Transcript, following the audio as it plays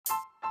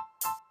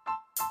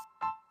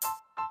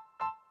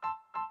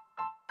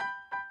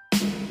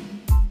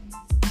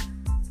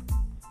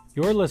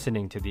You're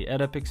listening to the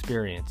EdUp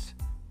Experience,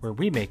 where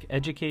we make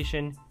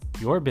education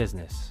your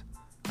business.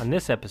 On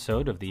this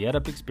episode of the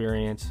EdUp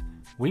Experience,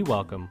 we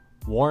welcome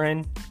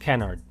Warren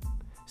Kennard,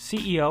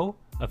 CEO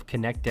of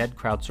ConnectEd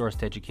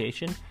Crowdsourced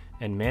Education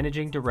and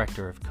Managing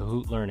Director of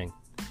Cahoot Learning.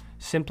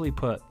 Simply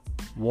put,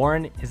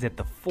 Warren is at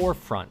the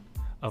forefront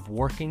of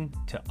working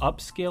to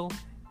upskill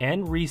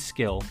and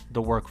reskill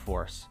the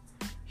workforce.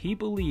 He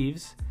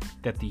believes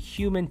that the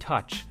human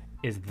touch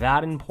is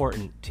that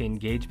important to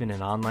engagement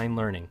in online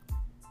learning.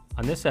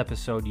 On this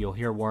episode, you'll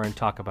hear Warren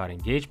talk about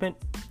engagement,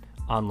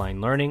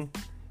 online learning,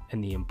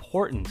 and the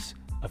importance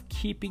of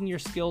keeping your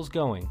skills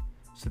going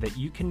so that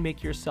you can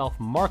make yourself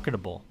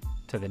marketable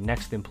to the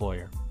next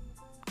employer.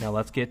 Now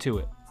let's get to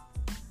it.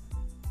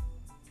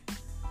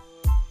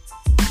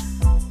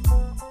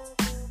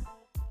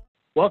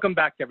 Welcome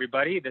back,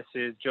 everybody. This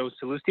is Joe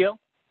Salustio.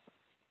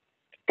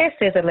 This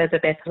is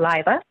Elizabeth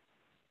Leiva.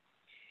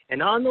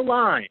 And on the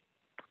line,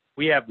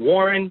 we have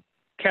Warren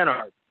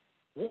Kennard.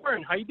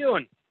 Warren, how you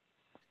doing?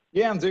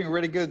 Yeah, I'm doing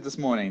really good this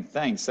morning.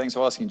 Thanks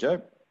for asking, Joe.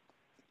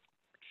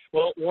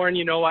 Well, Warren,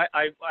 you know,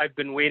 I've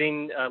been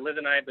waiting. Liz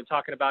and I have been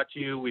talking about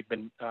you. We've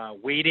been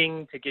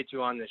waiting to get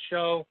you on the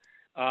show.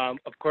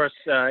 Of course,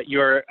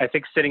 you're, I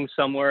think, sitting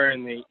somewhere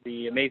in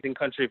the amazing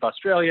country of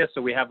Australia,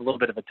 so we have a little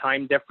bit of a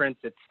time difference.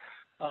 It's,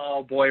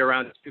 oh boy,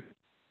 around 2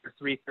 or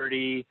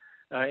 3:30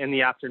 in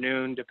the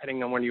afternoon,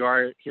 depending on when you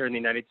are here in the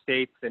United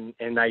States.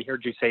 And I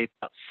heard you say it's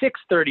about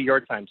 6:30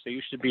 your time, so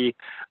you should be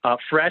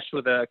fresh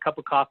with a cup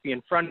of coffee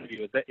in front of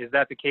you. Is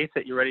that the case,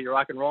 that you're ready to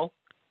rock and roll?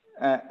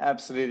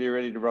 Absolutely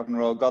ready to rock and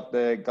roll. Got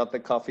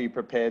the coffee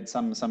prepared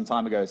some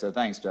time ago, so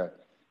thanks, Joe.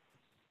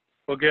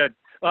 Well, good.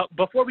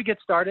 Before we get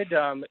started,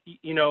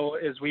 you know,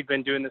 as we've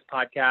been doing this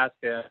podcast,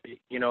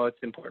 you know,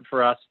 it's important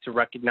for us to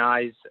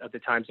recognize the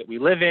times that we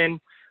live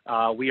in.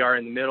 We are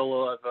in the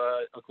middle of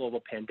a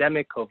global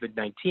pandemic,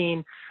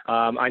 COVID-19.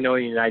 I know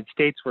in the United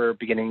States, we're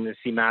beginning to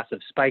see massive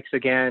spikes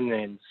again,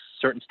 and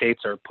certain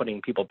states are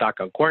putting people back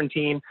on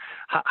quarantine.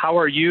 How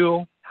are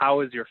you?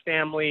 How is your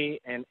family?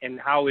 And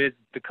how is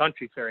the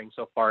country faring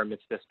so far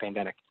amidst this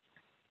pandemic?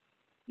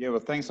 Yeah,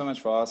 well, thanks so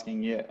much for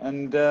asking. Yeah,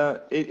 and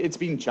it's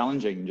been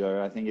challenging,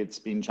 Joe. I think it's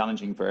been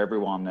challenging for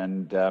everyone.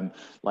 And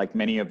like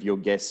many of your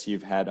guests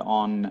you've had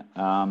on,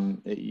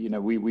 you know,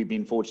 we've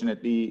been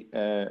fortunately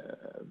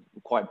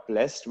quite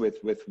blessed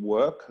with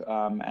work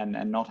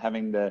and not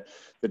having the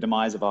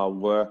demise of our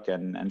work.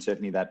 And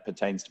certainly that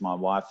pertains to my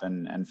wife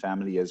and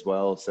family as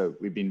well. So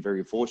we've been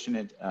very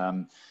fortunate.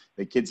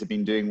 The kids have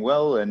been doing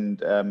well,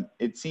 and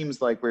it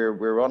seems like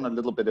we're on a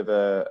little bit of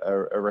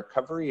a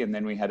recovery, and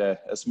then we had a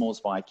small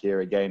spike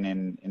here again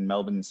in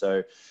Melbourne.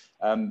 So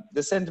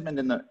the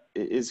sentiment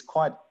is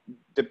quite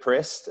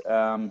depressed.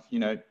 You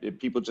know,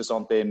 people just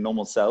aren't their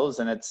normal selves,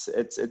 and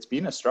it's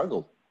been a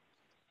struggle.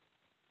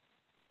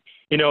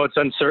 You know, it's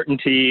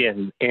uncertainty,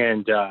 and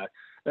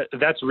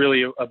that's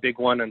really a big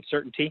one,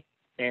 uncertainty.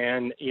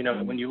 And you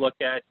know, when you look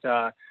at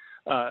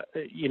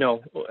you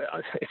know,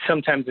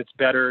 sometimes it's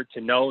better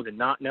to know than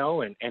not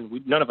know, and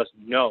none of us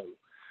know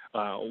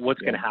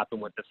what's going to happen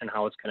with this and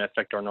how it's going to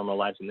affect our normal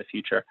lives in the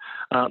future.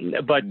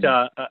 But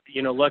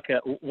you know, look,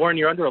 Warren,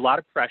 you're under a lot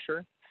of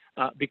pressure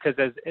because,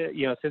 as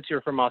you know, since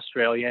you're from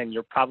Australia and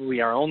you're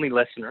probably our only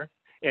listener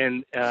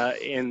in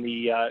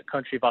the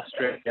country of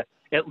Australia,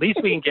 at least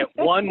we can get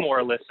one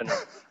more listener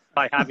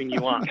by having you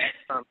on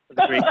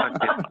the great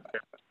country of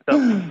Australia.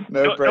 So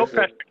no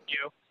pressure to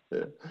you.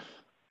 Yeah.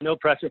 No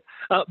pressure.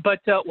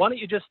 But why don't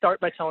you just start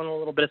by telling a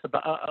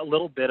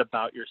little bit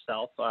about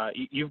yourself?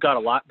 You've got a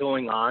lot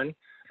going on.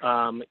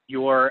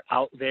 You're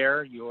out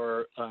there.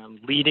 You're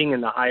leading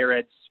in the higher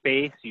ed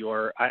space.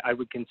 I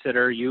would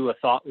consider you a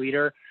thought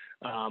leader.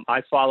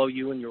 I follow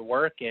you in your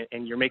work,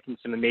 and you're making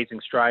some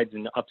amazing strides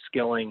in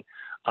upskilling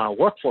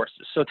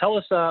workforces. So tell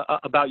us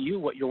about you,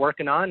 what you're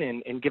working on,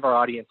 and give our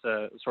audience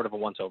a sort of a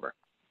once-over.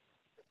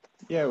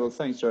 Yeah, well,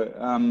 thanks, Joe.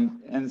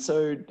 And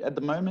so at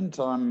the moment,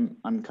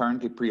 I'm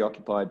currently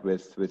preoccupied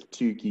with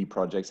two key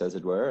projects, as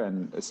it were.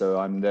 And so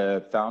I'm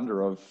the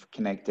founder of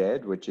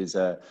ConnectEd, which is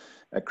a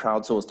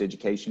crowdsourced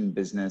education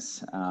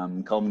business,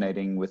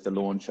 culminating with the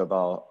launch of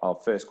our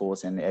first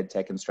course in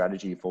EdTech and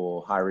strategy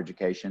for higher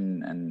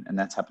education, and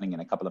that's happening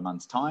in a couple of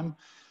months' time.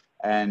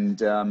 And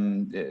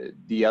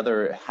the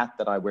other hat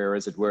that I wear,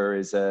 as it were,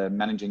 is a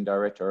managing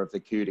director of the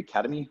Cahoot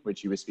Academy,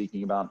 which you were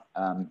speaking about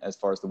as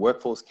far as the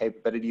workforce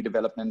capability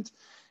development.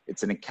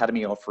 It's an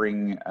academy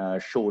offering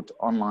short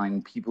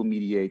online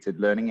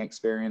people-mediated learning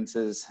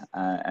experiences,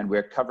 and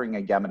we're covering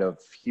a gamut of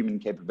human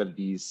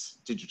capabilities,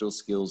 digital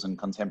skills, and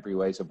contemporary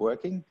ways of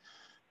working.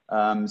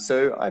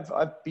 So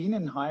I've been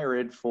in higher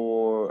ed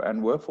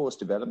and workforce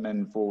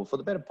development for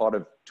the better part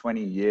of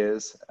 20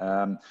 years,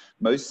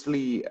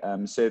 mostly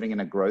serving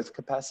in a growth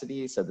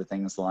capacity. So the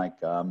things like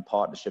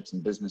partnerships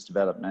and business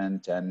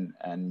development and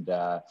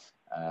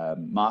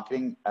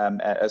marketing,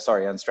 and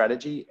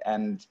strategy.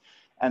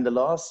 And the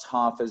last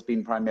half has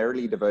been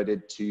primarily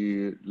devoted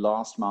to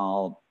last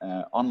mile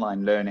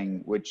online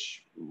learning,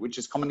 which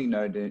is commonly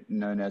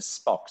known as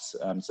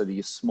SPOCs. So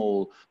these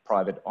small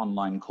private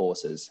online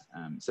courses.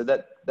 So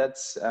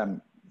that's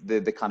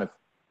the kind of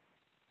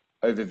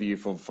overview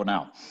for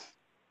now.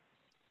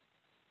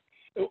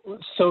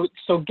 So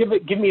give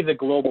me the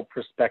global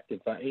perspective.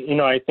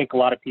 I think a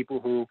lot of people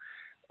who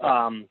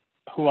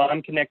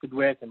I'm connected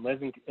with and Liz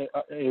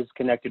is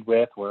connected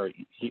with, we're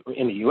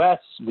in the U.S.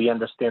 We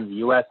understand the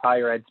U.S.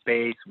 higher ed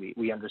space.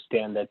 We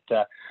understand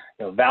that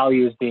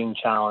value is being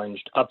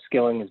challenged.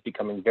 Upskilling is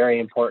becoming very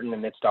important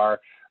amidst our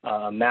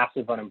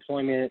massive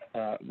unemployment,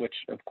 which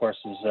of course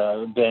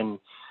has been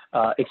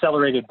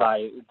accelerated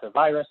by the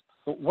virus.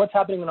 What's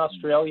happening in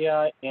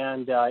Australia,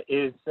 and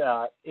is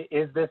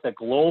this a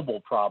global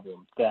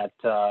problem that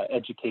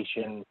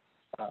education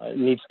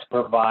needs to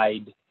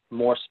provide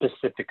more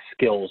specific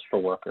skills for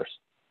workers?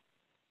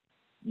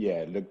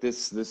 Yeah, look,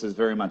 this is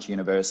very much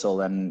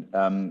universal, and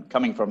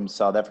coming from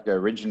South Africa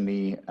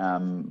originally,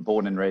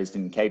 born and raised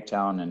in Cape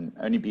Town, and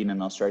only been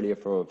in Australia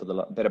for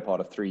the better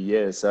part of 3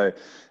 years. So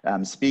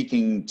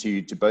speaking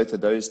to both of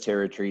those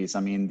territories,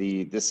 I mean,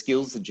 the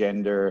skills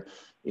agenda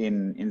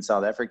in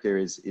South Africa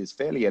is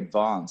fairly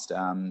advanced.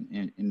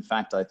 In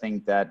fact, I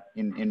think that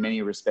in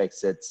many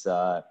respects it's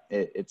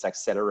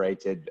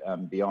accelerated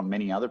beyond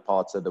many other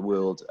parts of the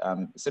world,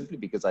 simply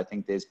because I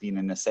think there's been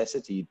a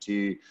necessity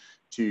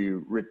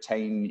to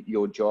retain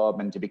your job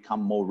and to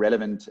become more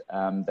relevant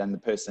than the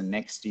person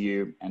next to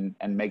you,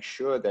 and make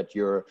sure that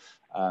you're,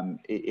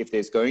 if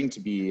there's going to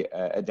be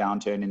a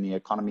downturn in the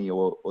economy,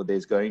 or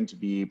there's going to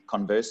be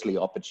conversely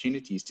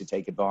opportunities to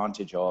take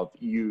advantage of,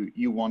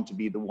 you want to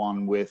be the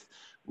one with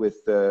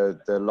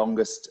the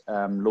longest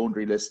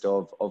laundry list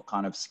of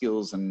kind of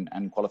skills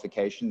and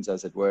qualifications,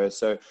 as it were.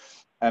 So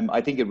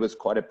I think it was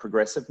quite a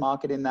progressive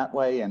market in that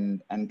way.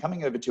 And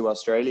coming over to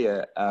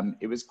Australia,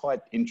 it was quite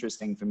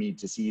interesting for me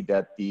to see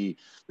that the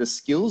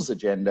skills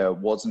agenda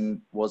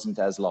wasn't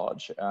as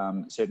large.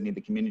 Certainly the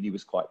community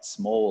was quite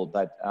small,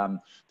 but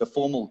the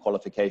formal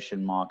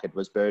qualification market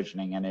was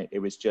burgeoning, and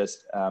it was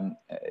just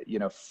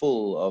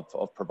full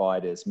of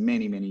providers,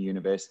 many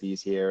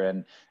universities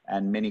here,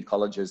 and many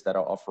colleges that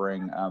are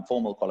offering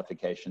formal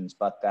qualifications,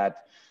 but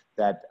that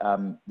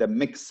the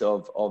mix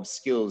of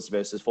skills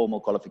versus formal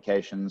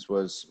qualifications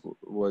was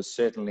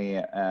certainly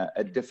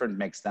a different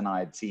mix than I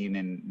had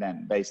seen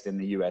based in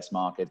the US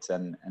markets,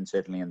 and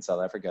certainly in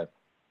South Africa.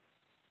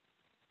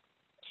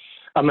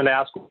 I'm going to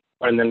ask,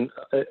 and then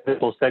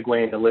we'll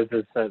segue into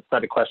Liz's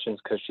set of questions,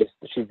 because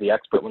she's the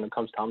expert when it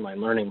comes to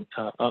online learning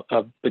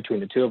between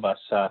the two of us,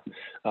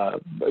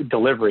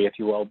 delivery, if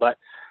you will. But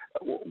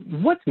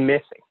what's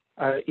missing?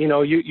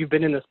 You've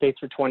been in the space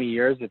for 20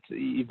 years.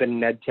 You've been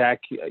in ed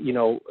tech.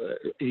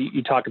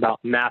 You talk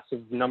about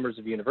massive numbers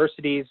of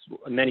universities,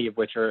 many of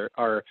which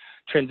are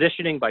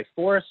transitioning by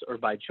force or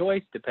by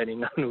choice,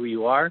 depending on who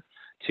you are,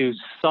 to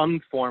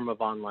some form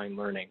of online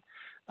learning.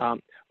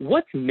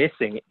 What's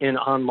missing in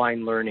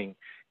online learning?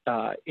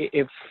 This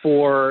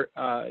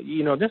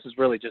is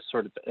really just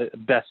sort of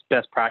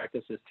best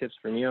practices, tips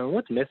from you.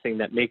 What's missing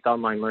that makes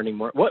online learning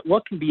more?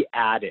 What can be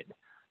added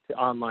to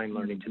online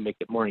learning to make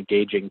it more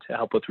engaging, to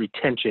help with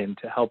retention,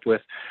 to help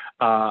with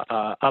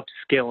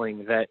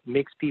upskilling that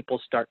makes people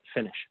start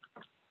to finish?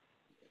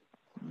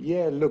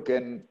 Yeah, look,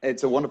 and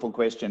it's a wonderful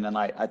question, and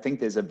I think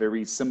there's a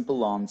very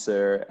simple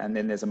answer, and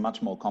then there's a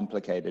much more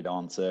complicated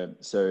answer.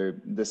 So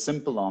the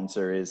simple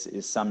answer is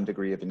some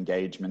degree of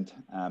engagement.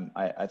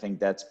 I think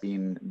that's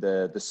been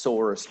the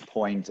sorest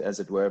point, as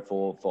it were,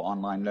 for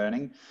online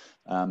learning.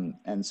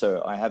 And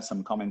so I have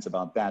some comments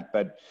about that,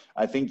 but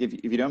I think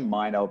if you don't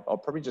mind, I'll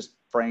probably just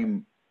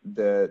frame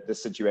the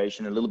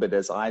situation a little bit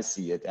as I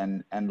see it.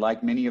 And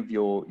like many of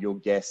your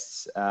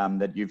guests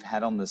that you've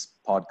had on this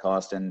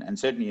podcast, and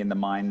certainly in the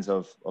minds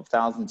of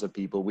thousands of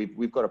people,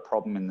 we've got a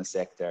problem in the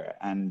sector.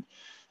 And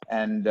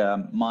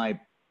my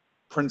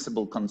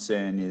principal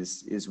concern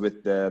is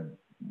with the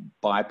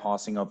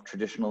bypassing of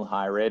traditional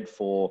higher ed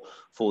for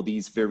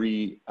these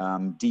very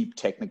deep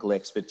technical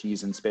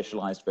expertise and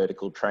specialized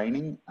vertical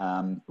training,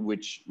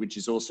 which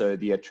is also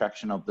the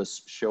attraction of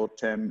this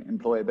short-term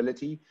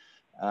employability.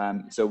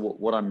 So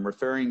what I'm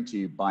referring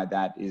to by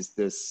that is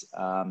this,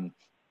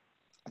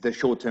 the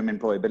short-term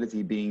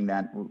employability being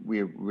that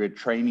we're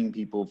training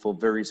people for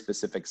very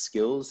specific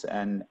skills,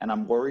 and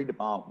I'm worried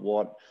about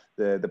what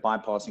the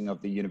bypassing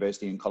of the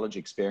university and college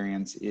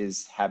experience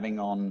is having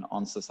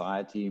on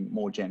society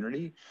more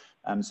generally.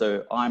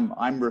 So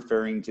I'm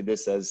referring to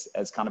this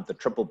as kind of the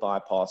triple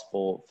bypass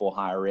for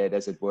higher ed,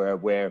 as it were,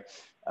 where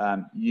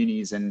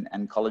unis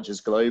and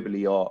colleges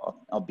globally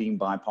are being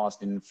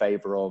bypassed in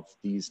favor of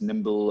these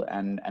nimble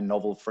and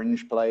novel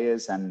fringe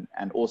players, and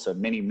also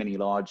many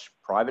large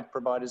private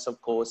providers, of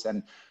course,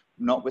 and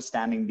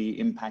notwithstanding the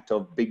impact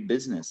of big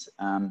business.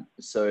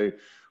 So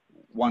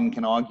one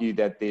can argue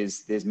that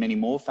there's many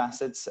more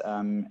facets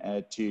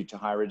to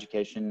higher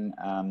education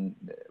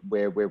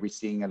where we're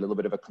seeing a little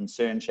bit of a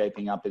concern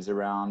shaping up is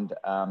around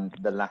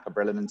the lack of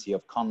relevancy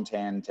of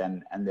content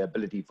and the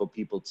ability for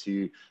people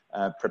to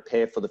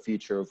prepare for the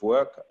future of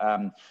work.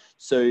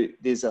 So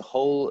there's a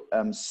whole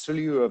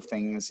slew of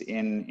things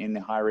in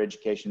the higher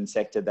education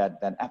sector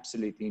that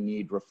absolutely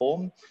need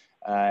reform.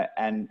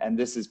 And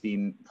this has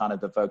been kind of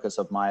the focus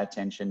of my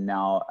attention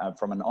now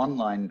from an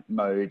online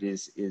mode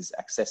is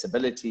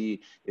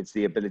accessibility. It's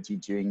the ability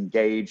to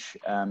engage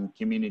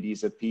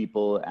communities of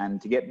people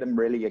and to get them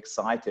really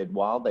excited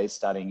while they're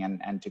studying,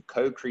 and to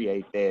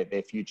co-create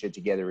their future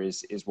together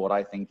is what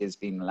I think has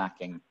been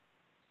lacking.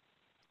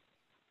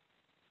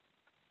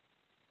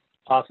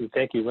 Awesome.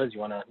 Thank you. Liz, you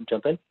want to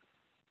jump in?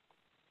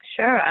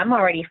 Sure. I'm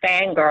already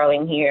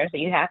fangirling here, so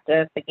you have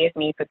to forgive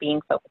me for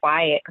being so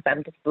quiet because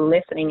I'm just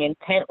listening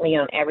intently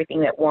on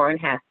everything that Warren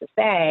has to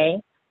say.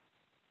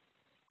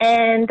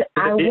 And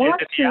I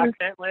want to. Is it the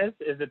accent, Liz?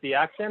 Is it the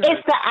accent?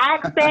 It's the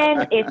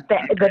accent. It's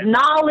the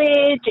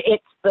knowledge.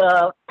 It's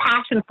the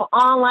passion for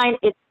online.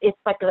 It's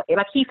like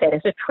he said.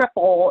 It's a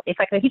triple. It's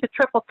like he's a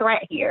triple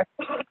threat here.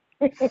 So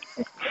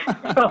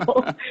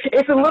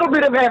it's a little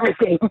bit of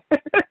everything.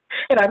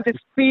 And I'm just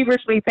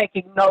feverishly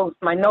taking notes.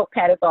 My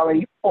notepad is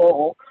already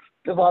full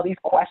of all these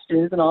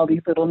questions and all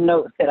these little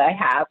notes that I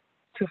have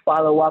to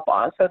follow up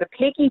on. So to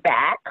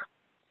piggyback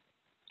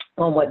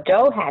on what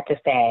Joe had to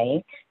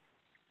say,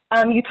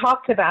 you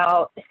talked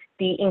about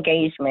the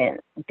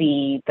engagement,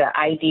 the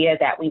idea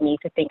that we need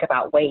to think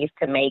about ways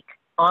to make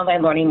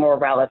online learning more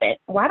relevant.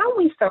 Why don't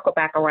we circle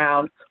back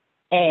around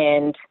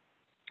and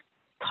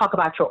talk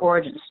about your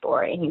origin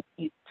story?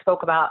 You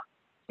spoke about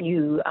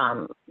you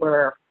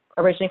were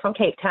originally from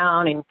Cape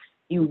Town and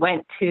you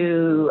went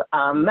to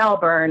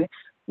Melbourne.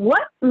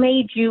 What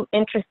made you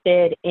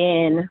interested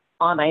in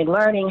online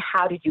learning?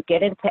 How did you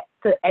get into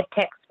the ed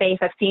tech space?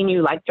 I've seen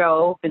you, like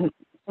Joe, been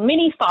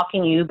mini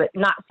stalking you, but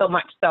not so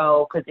much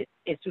so because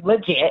it's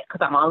legit, because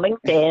I'm on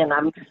LinkedIn and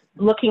I'm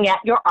looking at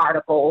your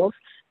articles.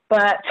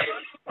 But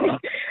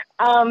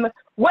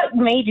what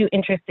made you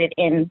interested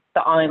in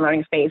the online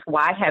learning space?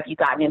 Why have you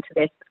gotten into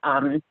this?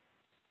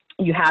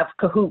 You have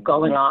Cahoot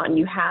going on.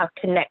 You have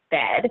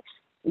ConnectEd.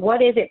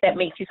 What is it that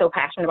makes you so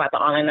passionate about the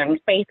online learning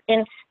space?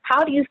 And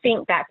how do you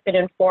think that's been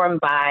informed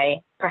by,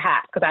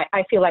 perhaps, because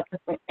I feel like,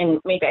 and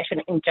maybe I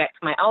shouldn't inject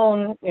my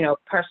own,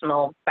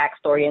 personal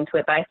backstory into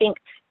it, but I think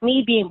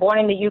me being born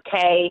in the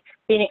UK,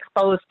 being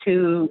exposed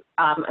to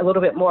a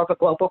little bit more of a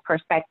global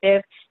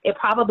perspective, it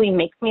probably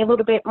makes me a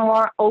little bit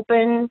more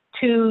open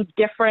to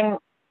different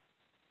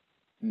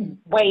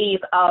ways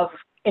of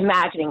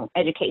imagining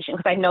education,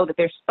 because I know that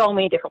there's so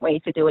many different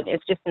ways to do it.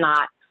 It's just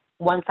not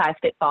one size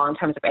fits all in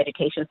terms of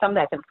education. Some of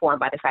that's informed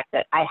by the fact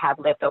that I have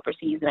lived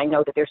overseas, and I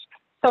know that there's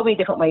so many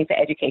different ways that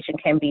education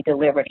can be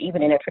delivered,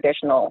 even in a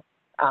traditional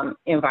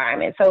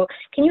environment. So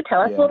can you tell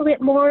us a little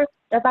bit more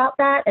about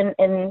that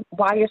and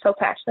why you're so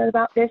passionate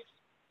about this?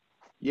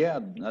 Yeah,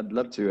 I'd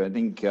love to. I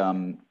think,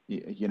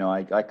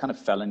 I kind of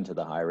fell into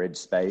the higher ed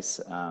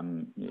space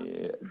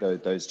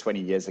those 20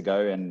 years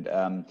ago,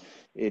 and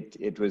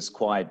it was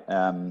quite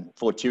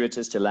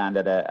fortuitous to land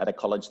at a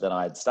college that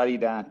I had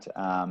studied at,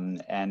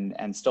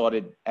 and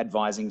started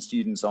advising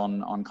students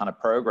on kind of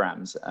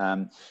programs.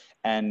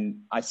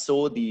 And I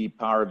saw the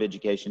power of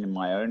education in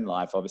my own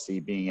life,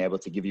 obviously being able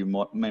to give you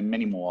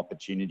many more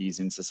opportunities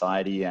in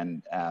society.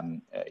 And,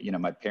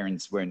 my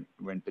parents weren't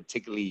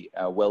particularly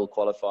well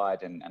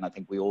qualified. And I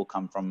think we all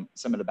come from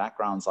similar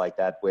backgrounds like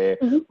that, where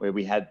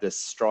we had this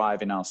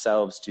strive in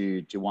ourselves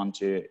to want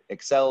to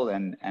excel.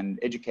 And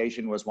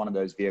education was one of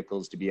those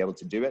vehicles to be able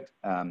to do it.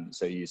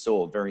 So you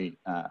saw very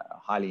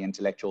highly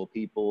intellectual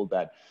people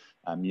that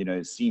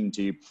seemed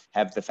to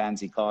have the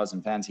fancy cars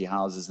and fancy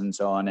houses and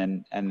so on.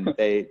 And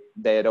they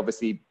had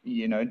obviously,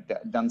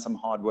 done some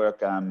hard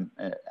work,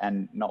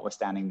 and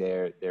notwithstanding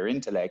their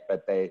intellect,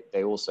 but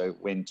they also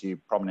went to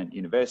prominent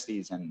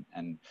universities.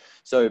 And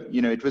so,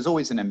 it was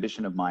always an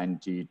ambition of mine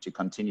to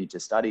continue to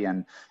study.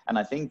 And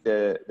I think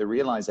the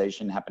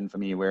realization happened for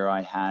me where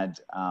I had,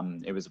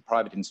 it was a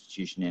private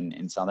institution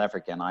in South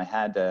Africa. And I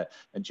had a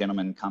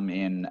gentleman come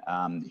in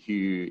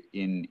who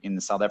in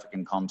the South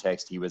African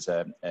context, he was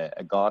a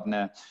gardener.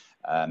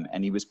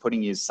 And he was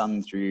putting his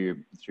son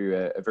through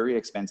a very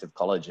expensive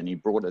college, and he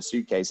brought a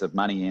suitcase of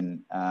money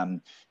in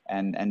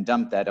and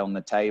dumped that on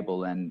the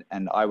table. And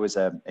I was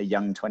a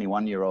young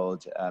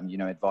 21-year-old,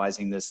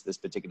 advising this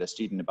particular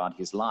student about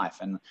his life.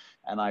 And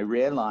I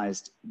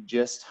realized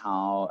just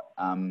how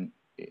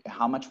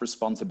much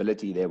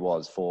responsibility there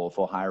was for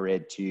higher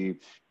ed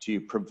to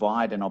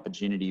provide an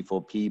opportunity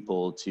for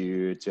people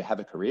to have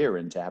a career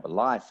and to have a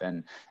life.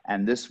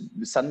 And this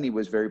suddenly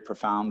was very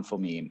profound for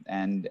me.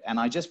 And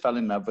I just fell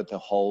in love with the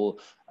whole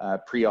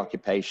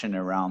preoccupation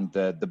around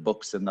the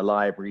books and the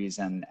libraries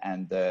and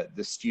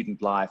the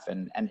student life,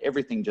 and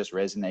everything just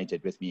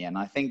resonated with me. And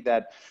I think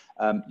that,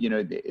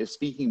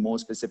 speaking more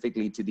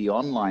specifically to the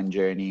online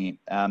journey,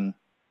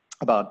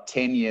 about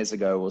 10 years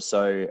ago or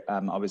so,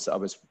 I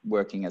was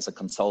working as a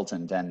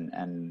consultant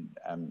and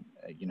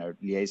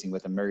liaising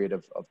with a myriad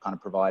of kind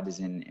of providers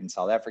in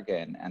South Africa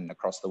and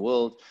across the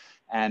world.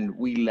 And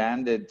we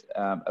landed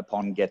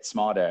upon Get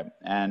Smarter.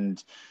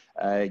 And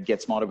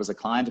Get Smarter was a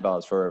client of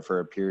ours for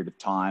a period of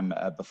time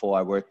before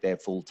I worked there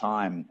full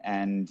time.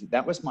 And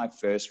that was my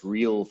first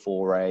real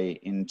foray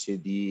into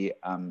the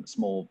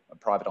small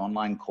private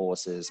online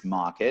courses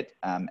market.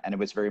 And it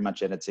was very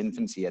much at its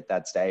infancy at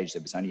that stage.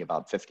 There was only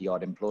about 50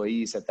 odd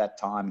employees at that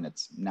time. And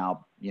it's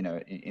now, you know,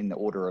 in the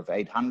order of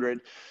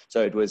 800.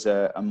 So it was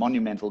a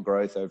monumental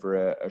growth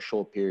over a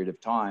short period of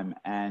time.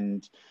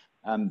 And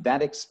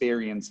that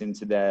experience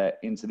into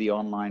the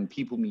online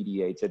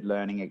people-mediated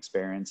learning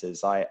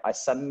experiences, I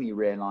suddenly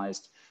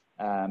realized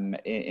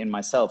in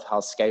myself how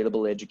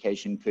scalable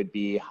education could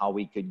be, how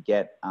we could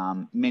get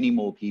many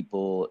more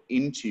people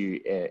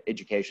into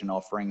education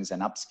offerings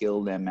and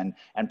upskill them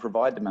and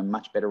provide them a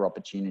much better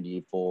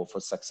opportunity for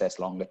success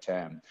longer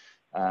term.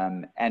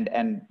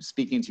 And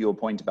speaking to your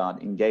point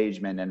about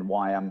engagement and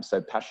why I'm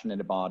so passionate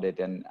about it,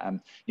 and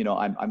you know,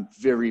 I'm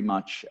very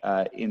much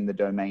in the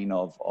domain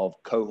of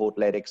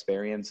cohort-led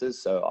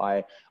experiences. So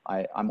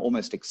I'm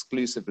almost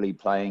exclusively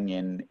playing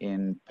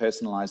in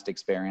personalized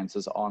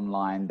experiences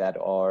online that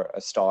are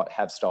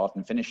have start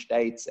and finish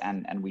dates,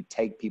 and we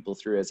take people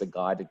through as a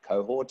guided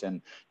cohort,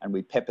 and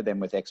we pepper them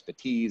with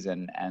expertise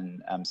and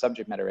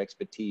subject matter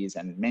expertise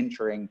and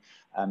mentoring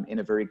in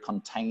a very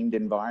contained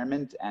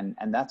environment, and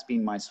that's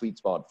been my sweet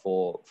spot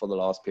for the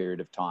last period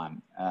of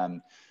time.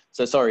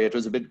 So sorry, it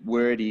was a bit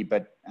wordy,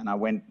 and I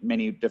went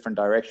many different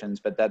directions,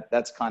 but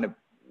that's kind of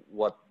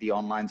what the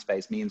online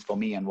space means for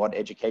me and what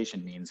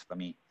education means for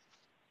me.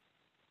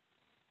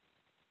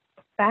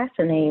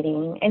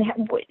 Fascinating. And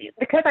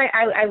because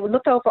I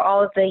looked over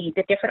all of the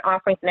different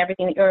offerings and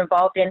everything that you're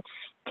involved in,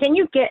 can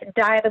you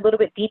dive a little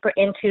bit deeper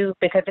into,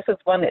 because this is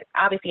one that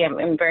obviously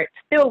I'm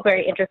still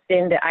very interested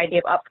in, the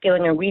idea of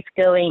upskilling and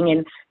reskilling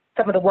and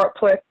some of the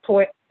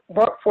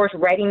workforce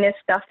readiness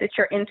stuff that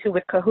you're into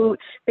with Cahoot.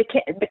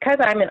 Because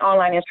I'm an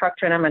online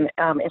instructor and I'm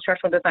an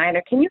instructional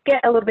designer, can you get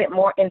a little bit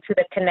more into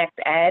the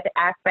ConnectEd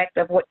aspect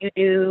of what you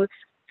do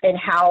and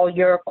how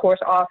your course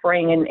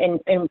offering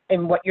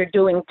and what you're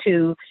doing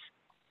to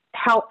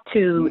help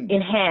to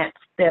enhance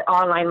the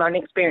online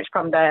learning experience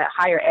from the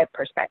higher ed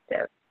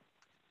perspective?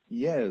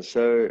 Yeah,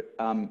 so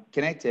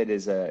ConnectEd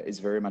is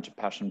very much a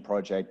passion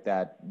project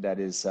that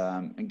is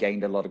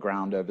gained a lot of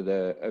ground over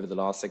the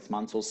last 6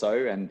 months or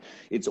so, and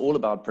it's all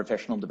about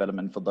professional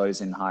development for those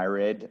in higher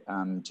ed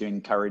to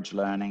encourage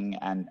learning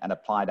and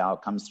applied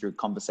outcomes through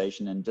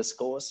conversation and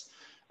discourse.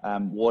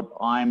 What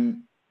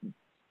I'm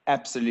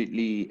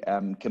absolutely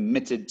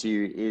committed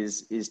to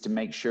is to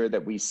make sure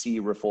that we see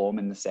reform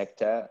in the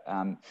sector,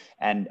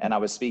 and I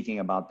was speaking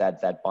about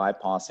that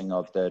bypassing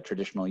of the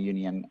traditional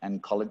union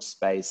and college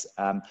space.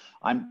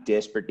 I'm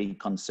desperately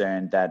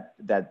concerned that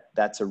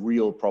that's a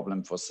real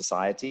problem for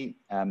society,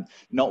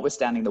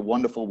 notwithstanding the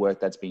wonderful work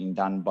that's being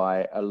done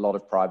by a lot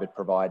of private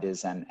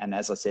providers and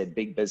as I said,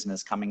 big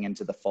business coming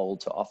into the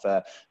fold to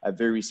offer a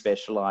very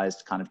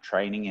specialized kind of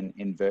training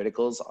in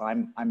verticals.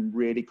 I'm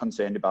really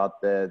concerned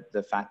about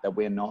the fact that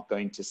we're not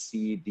going to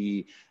see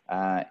the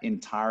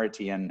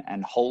entirety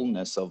and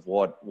wholeness of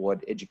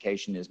what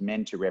education is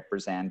meant to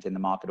represent in the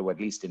market, or at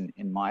least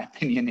in my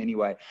opinion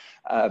anyway.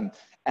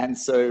 And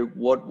so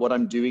what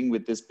I'm doing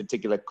with this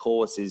particular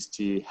course is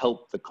to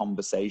help the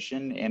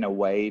conversation in a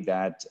way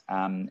that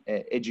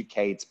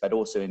educates but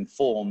also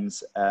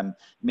informs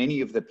many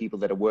of the people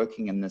that are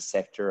working in this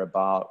sector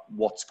about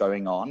what's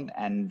going on,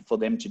 and for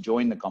them to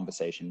join the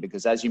conversation.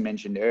 Because as you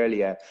mentioned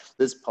earlier,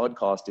 this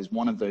podcast is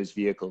one of those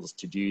vehicles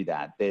to do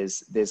that.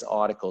 There's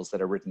articles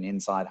that are written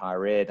inside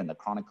Higher Ed and the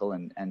Chronicle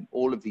and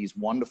all of these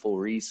wonderful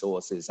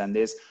resources, and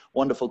there's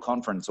wonderful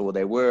conference, or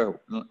there were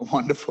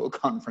wonderful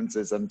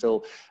conferences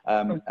until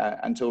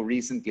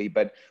recently.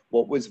 But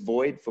what was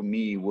void for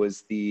me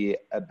was the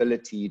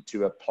ability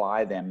to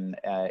apply them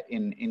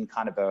in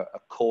kind of a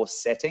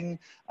course setting.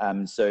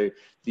 So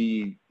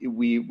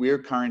we're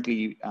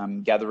currently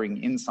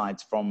gathering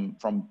insights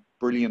from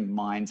brilliant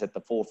minds at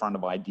the forefront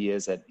of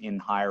ideas in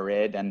higher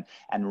ed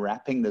and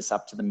wrapping this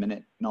up to the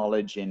minute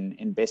knowledge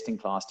in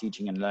best-in-class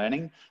teaching and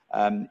learning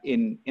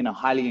in a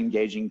highly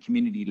engaging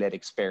community-led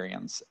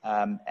experience.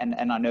 And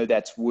I know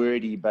that's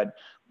wordy, but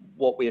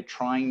what we're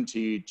trying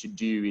to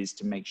do is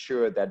to make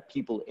sure that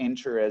people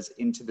enter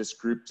into this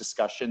group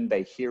discussion.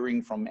 They're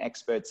hearing from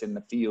experts in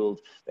the field.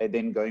 They're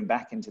then going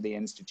back into the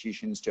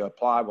institutions to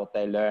apply what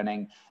they're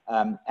learning,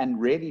 and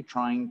really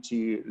trying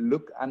to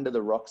look under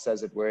the rocks,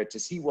 as it were, to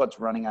see what's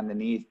running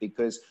underneath,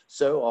 because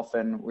so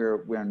often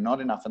we're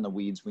not enough in the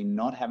weeds. We're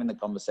not having the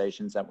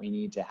conversations that we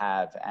need to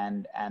have.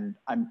 And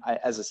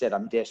as I said,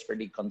 I'm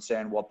desperately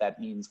concerned what that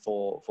means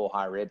for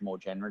higher ed more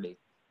generally.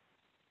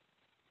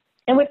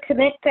 And with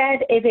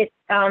ConnectEd, is it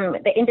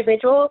the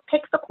individual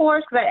takes the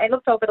course? Because I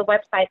looked over the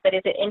website, but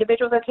is it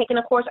individuals that are taking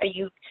the course? Are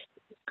you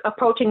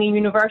approaching the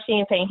university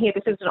and saying, here,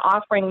 this is an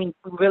offering, we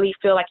really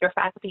feel like your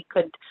faculty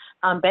could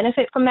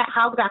benefit from that?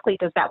 How exactly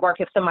does that work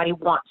if somebody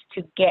wants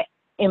to get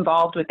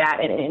involved with that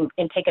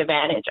and take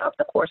advantage of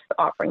the course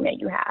offering that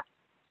you have?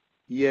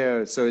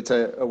 Yeah, so it's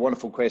a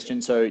wonderful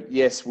question. So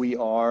yes, we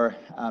are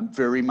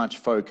very much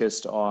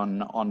focused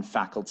on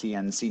faculty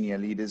and senior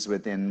leaders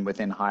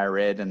within higher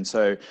ed, and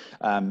so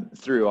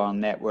through our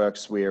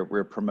networks,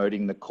 we're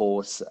promoting the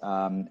course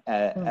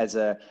as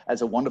a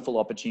wonderful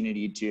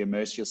opportunity to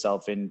immerse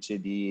yourself into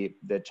the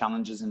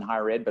challenges in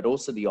higher ed, but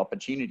also the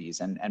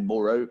opportunities, and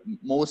more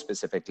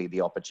specifically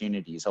the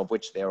opportunities, of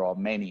which there are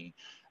many.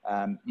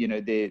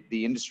 The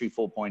Industry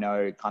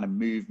 4.0 kind of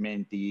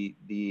movement, the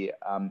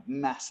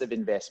massive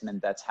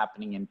investment that's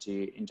happening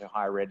into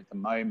higher ed at the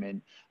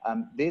moment.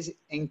 There's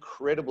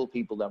incredible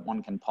people that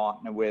one can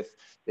partner with.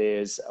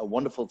 There's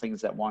wonderful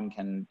things that one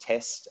can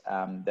test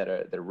that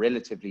are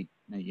relatively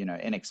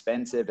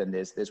inexpensive, and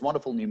there's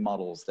wonderful new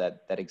models that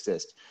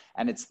exist.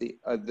 And it's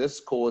this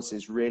course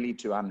is really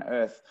to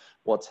unearth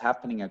what's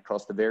happening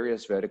across the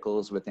various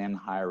verticals within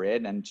higher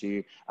ed, and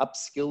to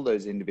upskill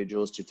those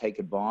individuals to take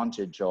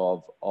advantage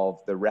of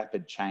the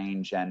rapid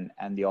change and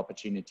the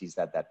opportunities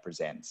that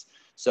presents.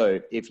 So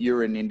if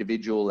you're an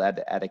individual at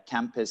a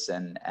campus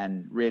and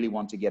really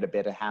want to get a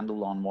better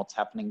handle on what's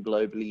happening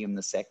globally in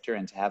the sector,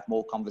 and to have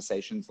more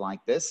conversations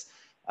like this,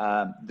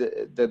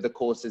 the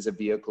course is a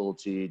vehicle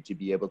to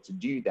be able to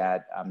do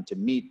that, to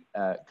meet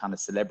kind of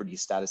celebrity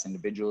status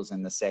individuals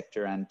in the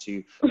sector, and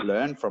to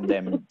learn from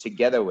them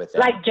together with them.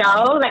 Like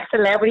Joe, like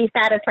celebrity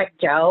status, like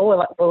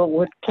Joe.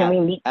 Can we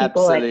meet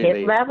people absolutely. at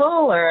his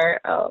level, or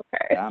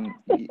okay?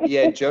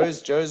 Yeah,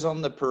 Joe's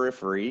on the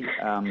periphery.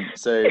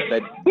 So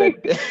but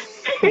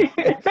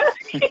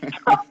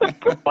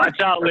watch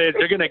out, Liz.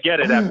 You're gonna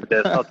get it after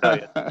this. I'll tell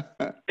you.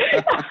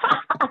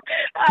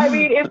 I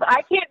mean, if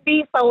I can't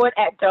be someone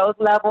at Joe's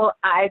level,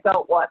 I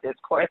don't want this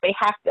course. They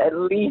have to at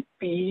least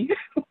be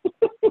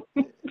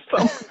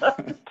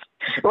someone.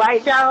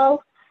 Right,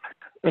 Joe?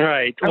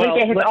 Right. I'm going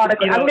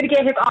to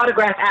get his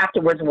autograph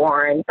afterwards,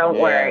 Warren. Don't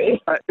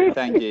worry.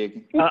 Thank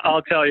you.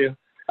 I'll tell you.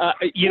 I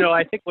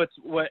think what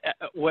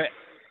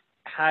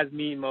has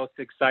me most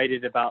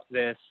excited about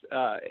this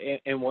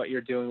and what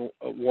you're doing,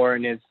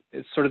 Warren, is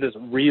sort of this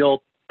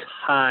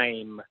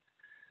real-time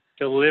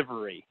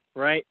delivery.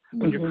 Right?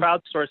 When you're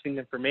crowdsourcing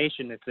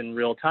information, it's in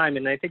real time.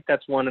 And I think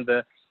that's one of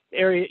the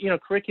area,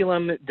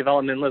 curriculum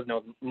development. Liz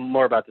knows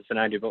more about this than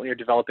I do, but when you're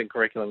developing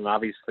curriculum,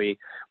 obviously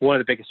one of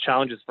the biggest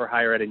challenges for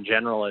higher ed in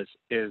general is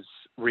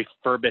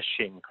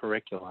refurbishing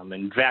curriculum,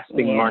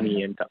 investing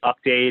money into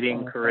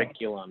updating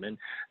curriculum, and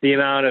the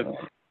amount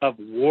of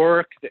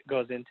work that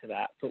goes into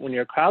that. But when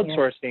you're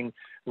crowdsourcing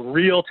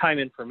real-time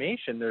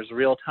information, there's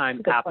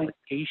real-time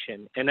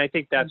application. And I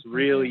think that's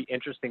really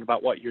interesting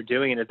about what you're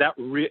doing. And is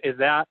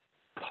that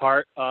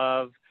part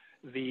of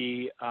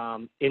the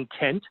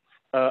intent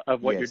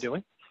of what you're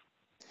doing?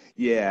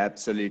 Yeah,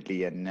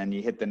 absolutely. And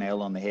you hit the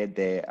nail on the head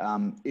there.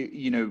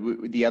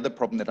 The other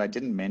problem that I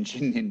didn't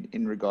mention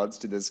in regards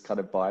to this kind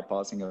of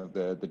bypassing of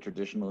the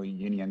traditional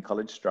uni and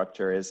college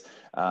structure is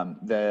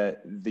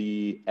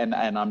and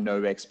I'm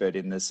no expert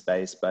in this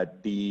space,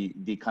 but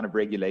the kind of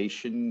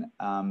regulation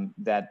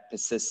that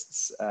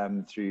persists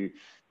through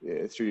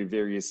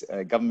various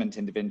government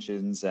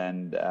interventions,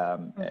 and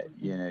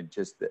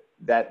just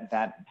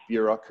that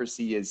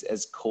bureaucracy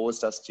has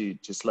caused us to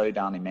slow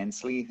down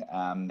immensely.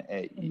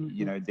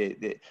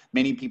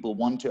 Many people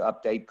want to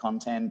update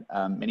content,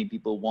 many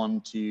people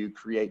want to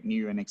create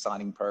new and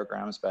exciting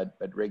programs, but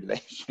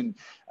regulation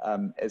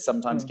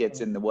sometimes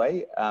gets in the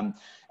way,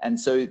 and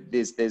so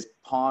there's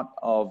part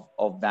of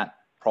that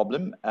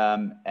problem.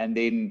 And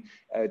then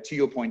to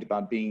your point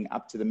about being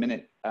up to the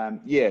minute,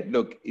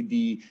 look,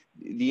 the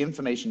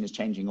information is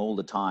changing all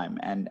the time,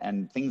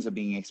 and things are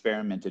being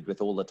experimented with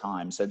all the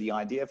time. So the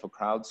idea for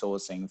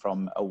crowdsourcing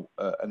from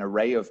an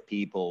array of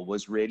people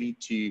was really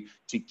to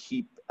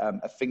keep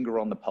a finger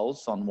on the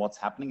pulse on what's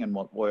happening and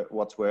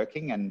what's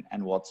working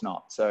and what's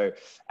not. So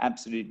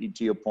absolutely,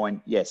 to your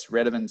point, yes,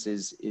 relevance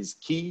is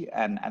key,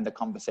 and the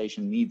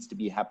conversation needs to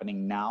be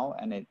happening now,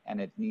 and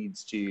it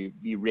needs to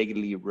be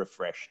regularly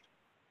refreshed.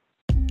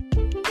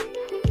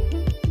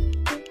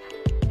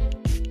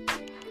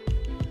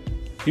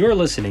 You're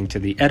listening to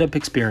the EdUp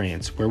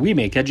Experience, where we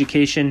make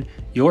education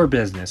your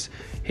business.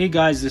 Hey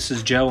guys, this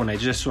is Joe, and I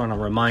just want to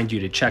remind you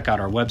to check out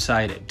our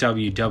website at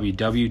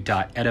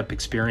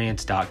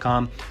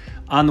www.edupexperience.com.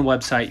 On the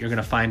website, you're going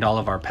to find all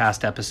of our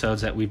past episodes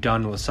that we've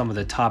done with some of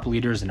the top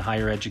leaders in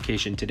higher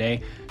education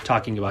today,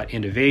 talking about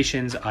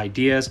innovations,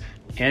 ideas,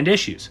 and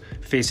issues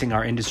facing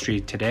our industry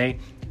today,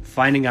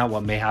 finding out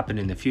what may happen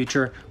in the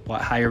future,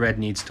 what higher ed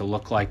needs to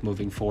look like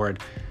moving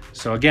forward.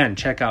 So again,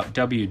 check out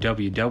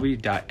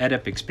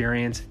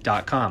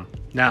www.edupexperience.com.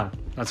 Now,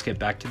 let's get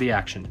back to the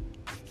action.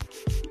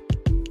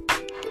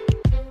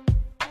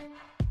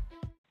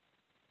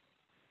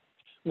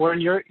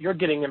 When you're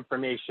getting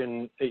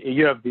information,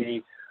 you have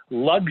the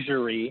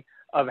luxury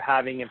of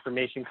having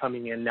information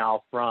coming in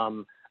now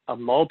from a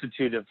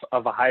multitude of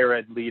higher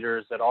ed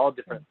leaders at all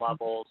different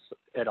levels,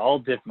 at all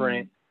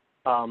different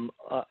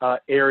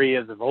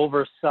areas of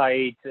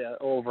oversight,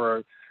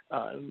 over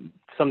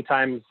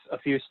sometimes a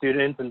few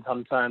students and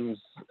sometimes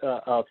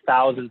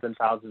thousands and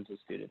thousands of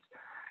students.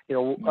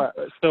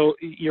 So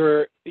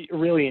you're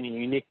really in a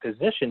unique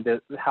position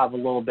to have a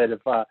little bit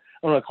of, I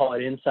don't want to call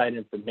it inside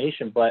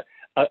information, but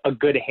a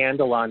good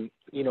handle on,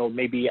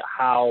 maybe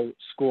how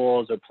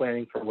schools are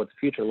planning for what the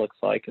future looks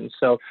like. And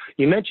so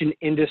you mentioned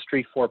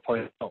Industry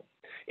 4.0,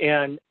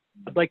 and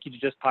I'd like you to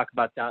just talk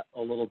about that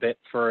a little bit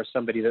for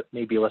somebody that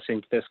may be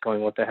listening to this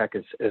going, what the heck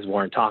is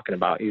Warren talking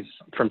about? He's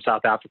from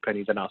South Africa and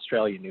he's an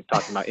Australian. He's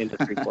talking about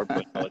Industry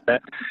 4.0.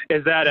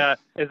 Is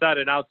that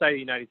an outside the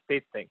United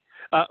States thing?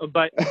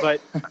 But I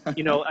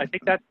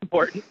think that's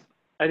important.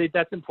 I think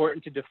that's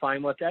important to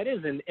define what that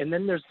is. And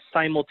then there's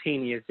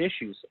simultaneous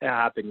issues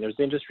happening. There's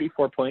Industry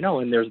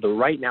 4.0, and there's the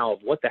right now of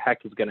what the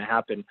heck is going to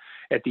happen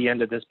at the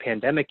end of this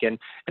pandemic. And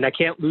I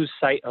can't lose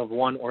sight of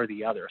one or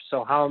the other.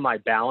 So how am I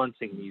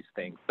balancing these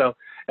things? So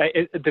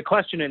the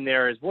question in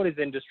there is, what is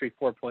Industry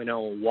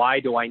 4.0? And why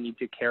do I need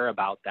to care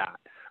about that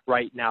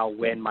right now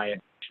when my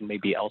attention may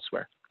be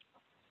elsewhere?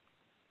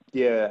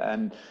 Yeah,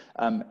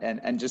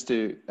 and just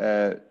to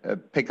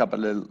pick up a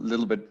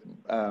little bit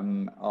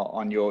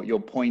on your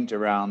point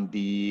around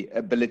the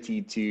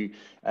ability to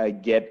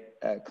get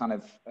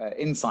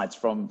insights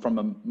from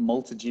a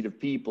multitude of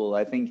people.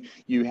 I think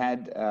you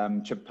had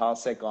Chip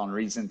Parsek on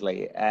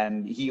recently,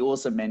 and he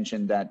also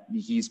mentioned that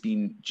he's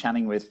been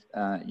chatting with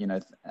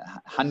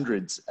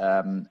hundreds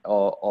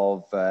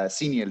of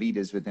senior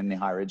leaders within the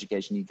higher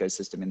education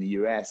ecosystem in the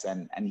US,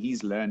 and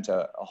he's learned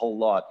a whole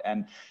lot.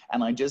 And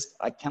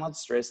I cannot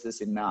stress this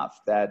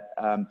enough that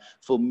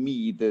for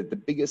me the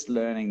biggest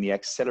learning, the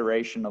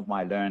acceleration of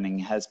my learning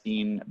has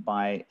been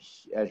by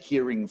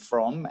hearing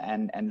from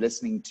and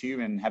listening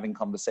to and having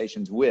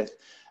conversations with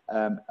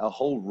a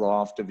whole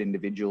raft of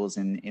individuals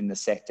in the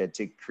sector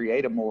to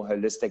create a more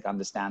holistic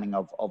understanding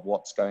of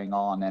what's going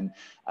on.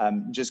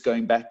 And just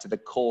going back to the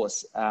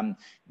course,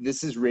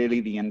 this is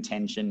really the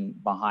intention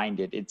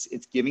behind it.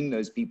 It's giving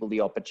those people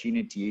the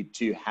opportunity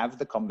to have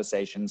the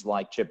conversations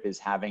like Chip is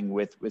having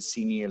with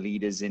senior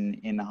leaders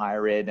in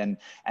higher ed,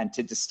 and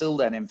to distill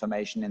that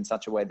information in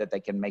such a way that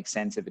they can make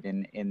sense of it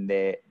in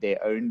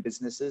their own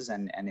businesses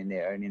and in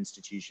their own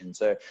institutions.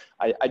 So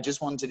I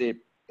just wanted to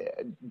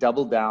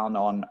double down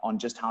on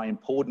just how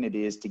important it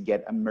is to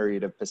get a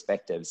myriad of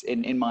perspectives.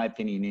 In my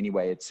opinion,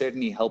 anyway, it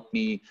certainly helped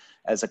me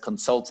as a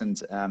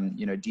consultant,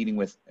 dealing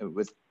with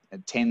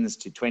tens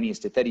to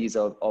 20s to 30s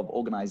of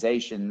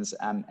organizations,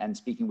 and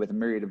speaking with a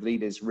myriad of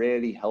leaders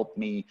really helped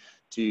me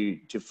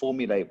to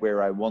formulate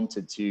where I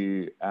wanted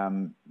to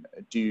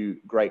do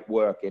great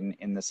work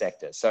in the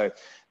sector. So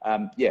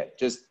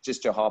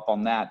just to hop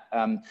on that.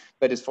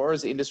 But as far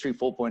as Industry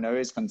 4.0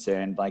 is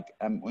concerned,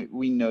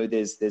 we know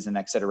there's an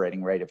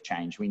accelerating rate of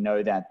change. We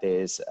know that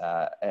there's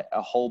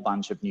a whole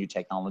bunch of new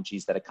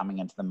technologies that are coming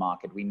into the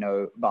market. We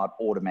know about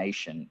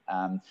automation,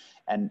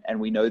 and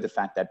we know the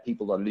fact that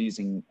people are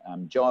losing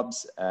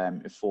jobs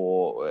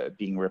for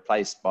being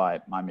replaced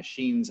by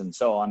machines and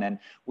so on. And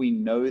we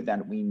know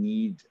that we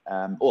need,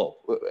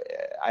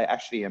 I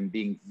actually am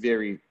being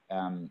very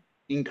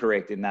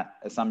incorrect in that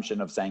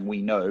assumption of saying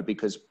we know,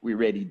 because we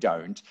really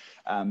don't.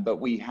 But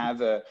we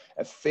have a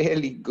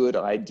fairly good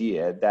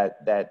idea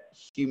that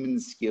human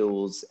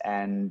skills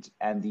and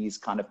these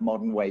kind of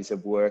modern ways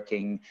of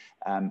working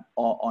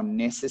are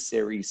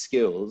necessary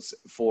skills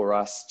for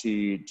us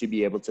to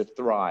be able to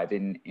thrive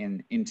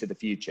into the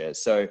future.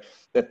 So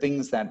the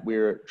things that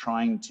we're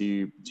trying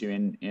to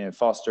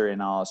foster in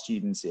our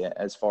students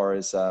as far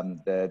as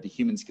the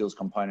human skills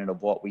component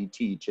of what we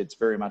teach, it's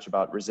very much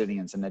about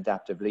resilience and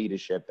adaptive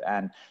leadership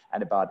and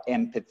about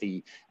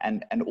empathy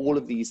and all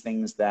of these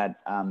things that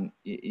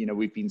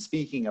we've been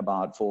speaking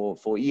about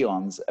for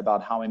eons,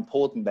 about how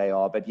important they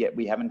are, but yet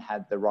we haven't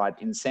had the right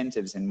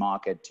incentives in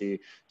market to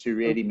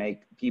really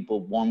make people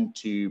want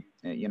to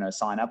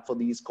sign up for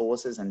these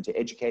courses and to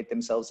educate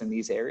themselves in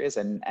these areas.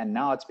 And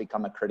now it's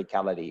become a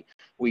criticality.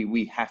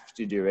 We have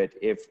to do it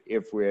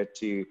if we're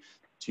to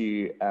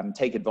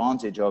take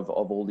advantage of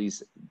all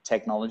these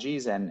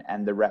technologies and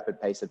the rapid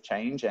pace of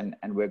change, and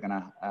we're going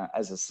to,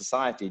 as a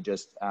society,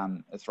 just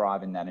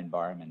thrive in that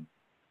environment.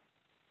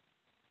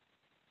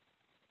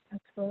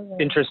 Absolutely.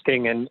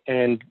 Interesting.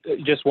 And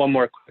just one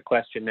more quick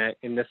question,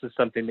 and this is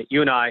something that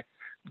you and I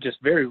just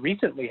very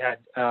recently had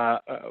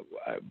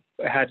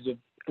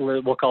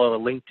we'll call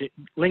it a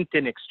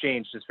LinkedIn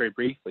exchange, just very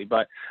briefly,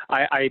 but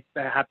I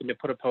happened to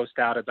put a post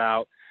out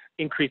about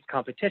increased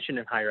competition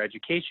in higher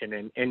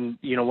education. And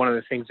one of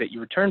the things that you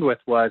returned with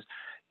was,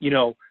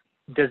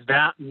 does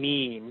that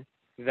mean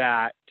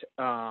that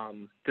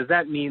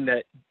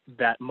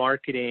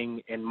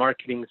marketing and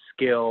marketing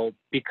skill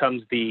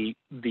becomes the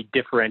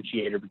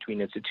differentiator between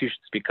institutions,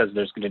 because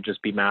there's going to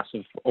just be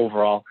massive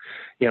overall,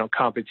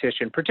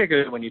 competition,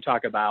 particularly when you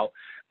talk about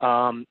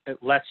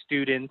less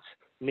students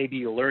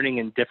maybe learning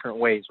in different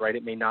ways, right?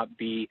 It may not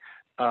be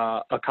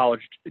a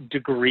college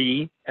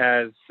degree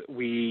as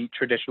we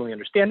traditionally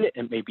understand it.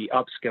 It may be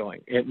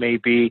upskilling. It may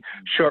be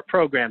short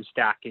program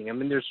stacking. I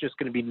mean, there's just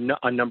going to be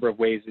a number of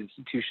ways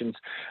institutions,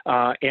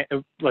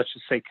 and let's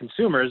just say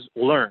consumers,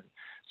 learn.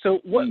 So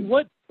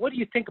what what do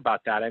you think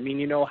about that? I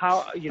mean,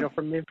 how,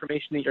 from the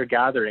information that you're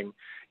gathering,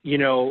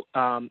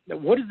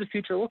 what does the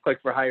future look like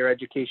for higher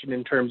education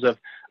in terms of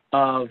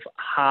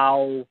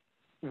how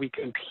we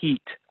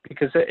compete?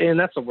 Because, and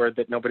that's a word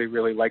that nobody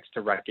really likes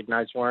to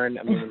recognize, Warren.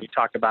 I mean, when you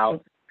talk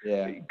about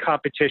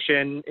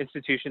competition,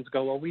 institutions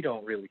go, well, we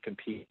don't really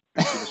compete.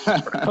 They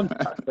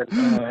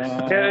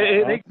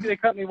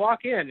cut me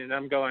walk in, and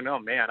I'm going, oh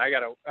man, I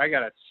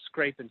gotta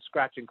scrape and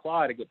scratch and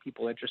claw to get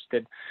people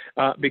interested,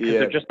 because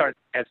there just aren't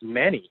as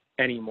many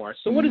anymore.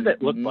 So what does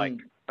that look like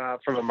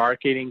from a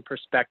marketing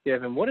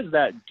perspective, and what does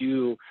that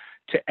do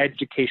to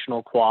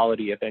educational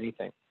quality, if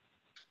anything?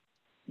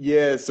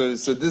 Yeah, so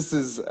this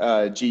is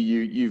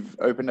you've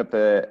opened up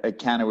a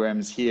can of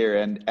worms here,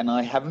 and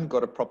I haven't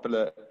got a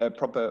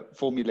proper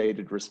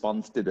formulated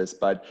response to this,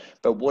 but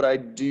what I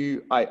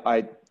do,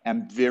 I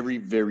am very,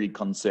 very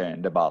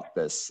concerned about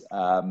this.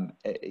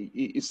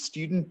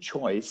 Student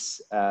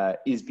choice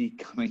is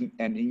becoming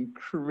an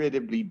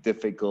incredibly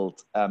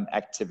difficult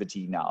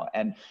activity now,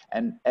 and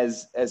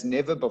as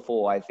never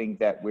before, I think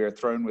that we're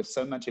thrown with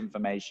so much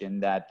information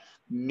that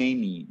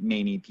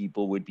many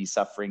people would be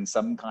suffering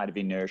some kind of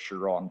inertia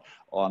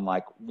on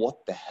like,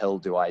 what the hell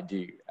do I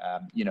do?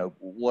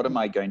 What am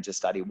I going to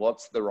study?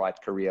 What's the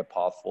right career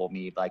path for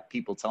me? Like,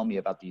 people tell me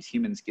about these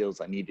human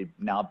skills. I need to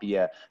now be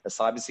a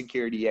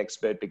cybersecurity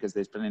expert because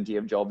there's plenty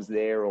of jobs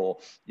there, or,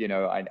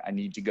 I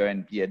need to go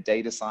and be a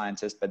data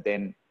scientist, but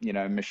then,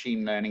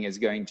 machine learning is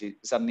going to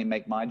suddenly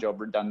make my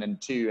job redundant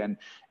too.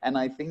 And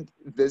I think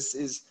this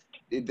is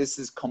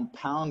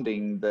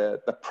compounding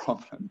the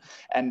problem,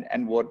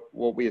 and what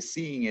we're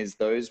seeing is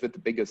those with the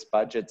biggest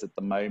budgets at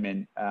the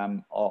moment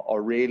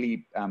are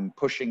really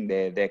pushing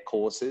their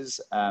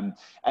courses,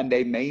 and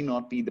they may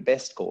not be the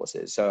best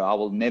courses. So I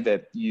will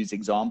never use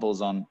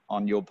examples on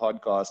your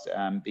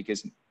podcast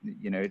because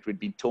it would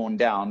be torn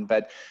down.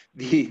 But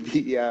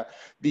the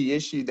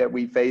issue that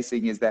we're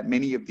facing is that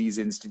many of these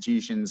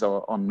institutions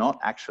are not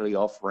actually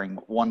offering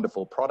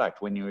wonderful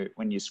product. When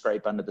you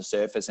scrape under the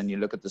surface and you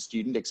look at the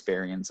student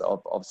experience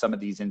of some of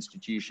these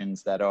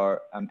institutions that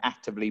are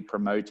actively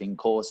promoting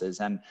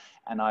courses, and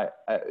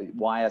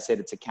why I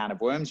said it's a can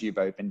of worms you've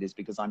opened is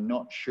because I'm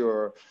not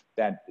sure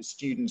that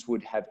students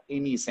would have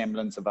any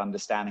semblance of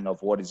understanding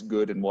of what is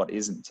good and what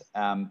isn't,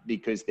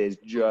 because there's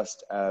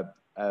just a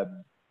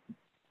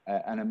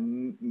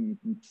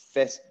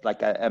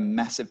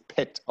massive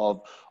pit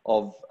of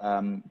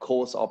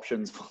course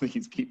options for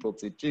these people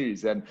to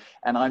choose, and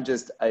I'm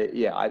just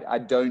I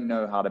don't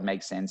know how to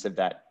make sense of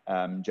that,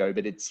 Joe.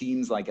 But it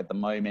seems like at the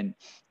moment,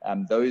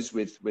 those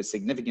with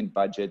significant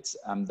budgets,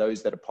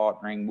 those that are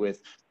partnering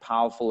with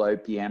powerful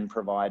OPM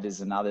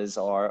providers and others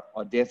are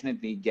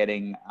definitely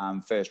getting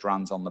first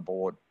runs on the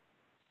board.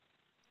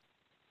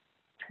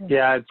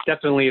 Yeah, it's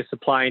definitely a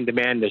supply and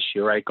demand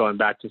issue, right? Going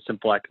back to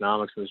simple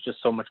economics, there's just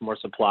so much more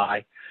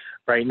supply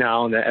right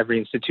now, and that every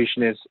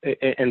institution is,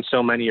 and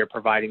so many are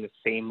providing the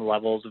same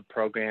levels of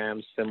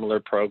programs, similar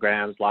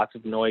programs, lots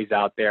of noise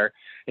out there.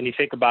 And you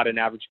think about an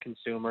average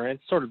consumer,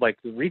 it's sort of like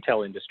the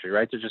retail industry,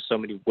 right? There's just so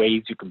many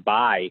ways you can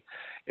buy.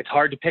 It's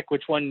hard to pick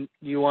which one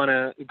you want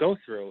to go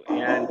through,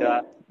 and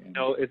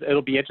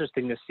it'll be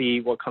interesting to see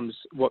what comes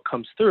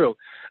through.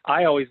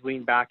 I always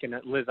lean back, and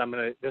Liz,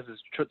 this is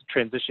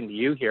transition to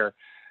you here.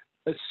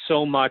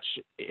 So much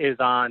is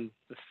on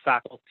the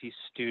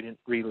faculty-student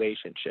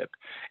relationship,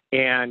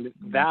 and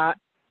that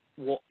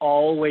will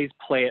always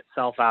play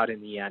itself out in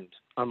the end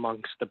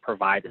amongst the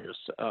providers,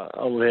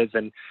 Liz,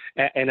 and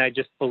I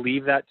just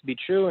believe that to be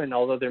true. And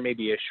although there may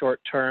be a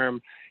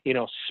short-term,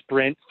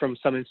 sprint from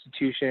some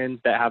institutions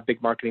that have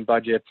big marketing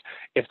budgets,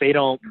 if they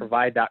don't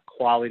provide that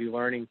quality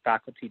learning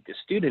faculty to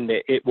student,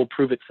 it will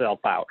prove itself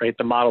out, right?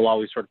 The model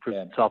always sort of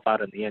proves itself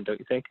out in the end, don't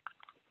you think?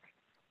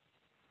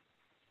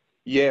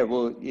 Yeah,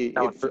 well,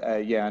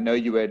 I know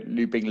you were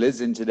looping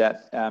Liz into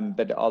that,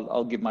 but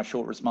I'll give my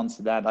short response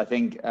to that. I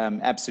think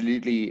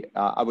absolutely,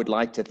 I would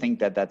like to think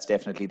that that's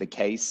definitely the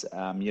case.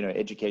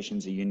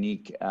 Education's a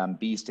unique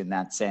beast in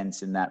that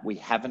sense, in that we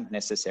haven't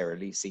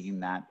necessarily seen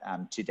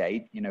that to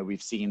date.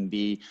 We've seen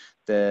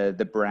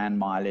the brand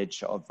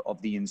mileage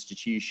of the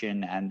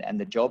institution and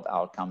the job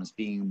outcomes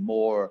being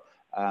more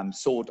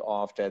sought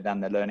after than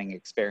the learning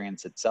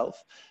experience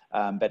itself.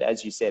 But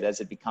as you said,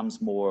 as it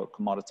becomes more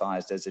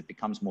commoditized, as it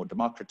becomes more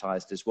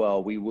democratized as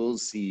well, we will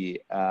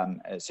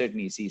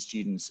certainly see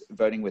students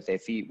voting with their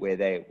feet where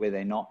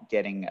they're not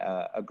getting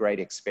a great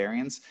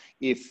experience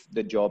if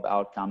the job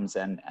outcomes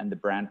and the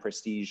brand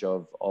prestige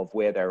of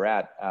where they're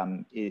at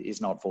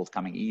is not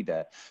forthcoming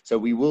either. So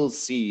we will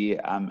see,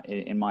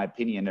 in my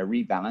opinion, a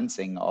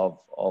rebalancing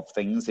of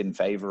things in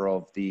favor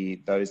of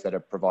those that are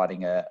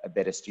providing a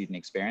better student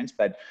experience.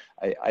 But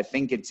I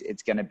think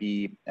it's going to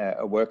be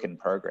a work in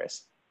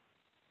progress.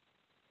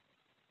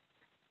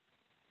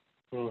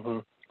 Mm-hmm.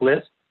 Liz?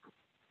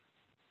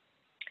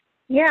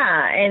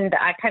 Yeah, and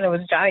I kind of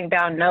was jotting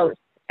down notes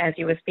as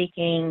you were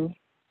speaking,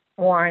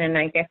 Warren, and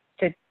I guess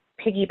to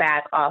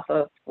piggyback off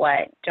of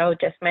what Joe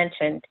just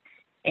mentioned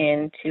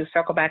and to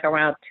circle back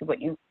around to what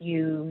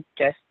you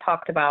just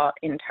talked about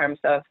in terms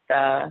of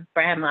the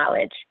brand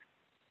mileage.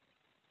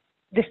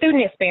 the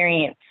student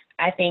experience,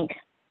 I think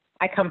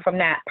I come from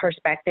that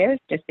perspective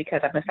just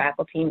because I'm a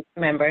faculty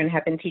member and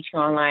have been teaching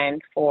online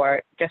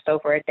for just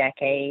over a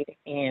decade.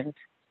 And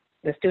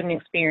the student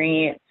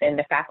experience and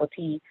the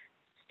faculty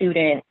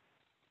student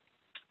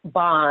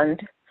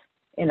bond,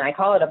 and I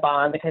call it a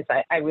bond because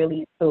I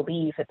really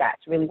believe that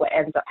that's really what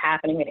ends up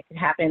happening, and it can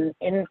happen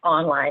in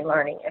online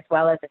learning as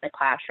well as in the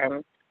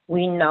classroom.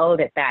 We know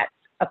that that's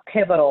a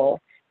pivotal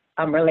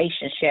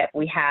relationship.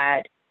 We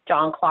had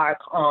John Clark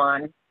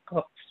on,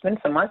 it's been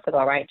some months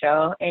ago, right,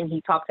 Joe? And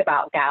he talked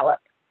about Gallup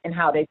and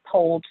how they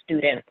polled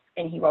students,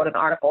 and he wrote an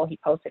article, he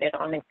posted it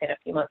on LinkedIn a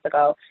few months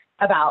ago,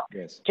 about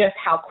just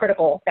how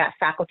critical that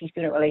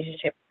faculty-student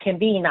relationship can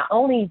be, not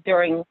only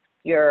during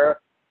your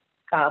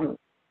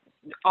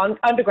on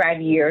undergrad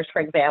years,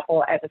 for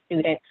example, as a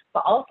student,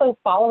 but also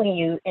following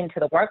you into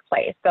the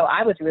workplace. So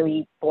I was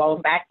really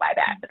blown back by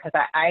that because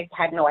I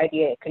had no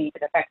idea it could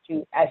even affect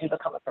you as you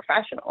become a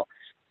professional.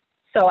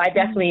 So I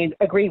definitely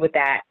agree with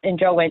that. And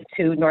Joe went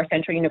to North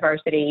Central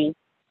University.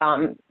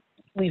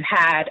 We've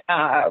had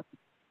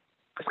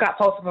Scott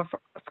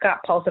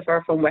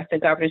Pulsifer from Western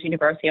Governors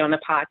University on the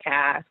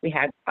podcast. We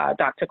had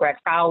Dr. Greg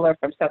Fowler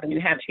from Southern New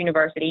Hampshire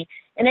University.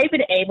 And they've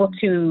been able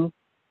to,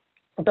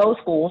 those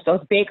schools, those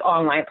big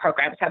online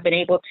programs have been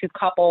able to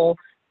couple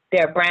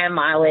their brand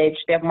mileage,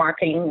 their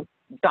marketing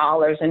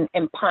dollars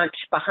and punch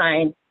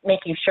behind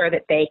making sure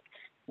that they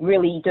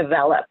really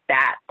develop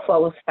that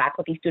close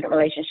faculty-student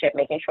relationship,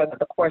 making sure that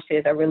the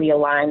courses are really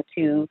aligned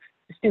to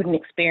the student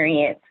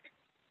experience.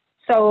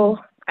 So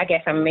I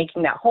guess I'm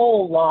making that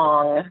whole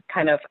long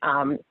kind of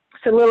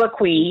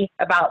soliloquy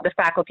about the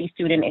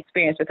faculty-student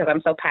experience because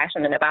I'm so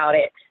passionate about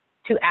it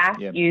to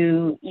ask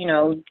you, you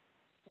know,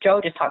 Joe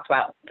just talked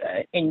about,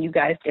 and you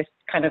guys just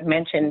kind of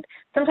mentioned,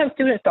 sometimes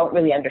students don't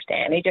really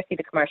understand. They just see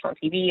the commercial on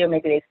TV, or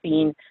maybe they've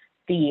seen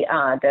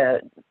the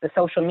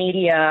social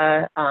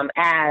media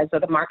ads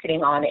or the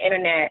marketing on the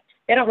internet.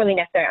 They don't really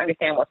necessarily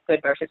understand what's good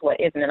versus what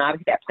isn't, and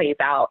obviously that plays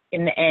out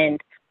in the end.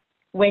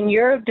 When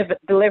you're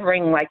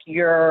delivering like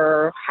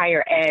your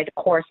higher ed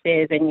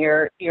courses and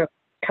you're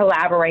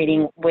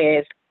collaborating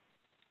with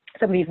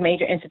some of these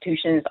major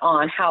institutions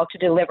on how to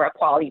deliver a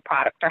quality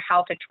product or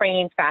how to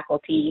train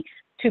faculty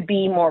to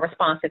be more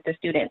responsive to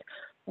students,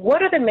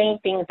 what are the main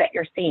things that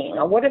you're seeing,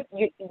 or what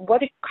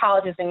do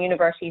colleges and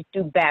universities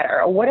do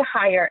better, or what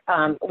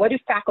do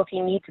faculty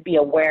need to be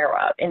aware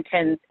of in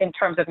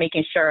terms of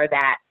making sure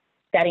that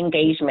that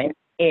engagement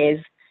is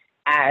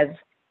as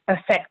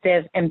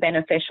effective and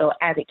beneficial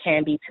as it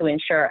can be to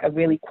ensure a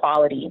really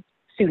quality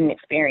student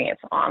experience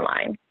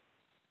online?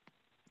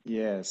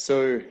 Yeah,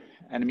 so,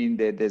 and I mean,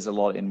 there's a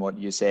lot in what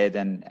you said,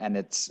 and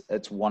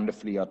it's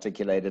wonderfully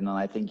articulated, and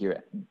I think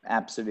you're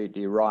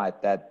absolutely right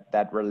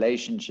that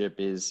relationship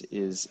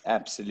is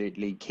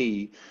absolutely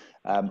key.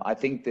 I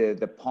think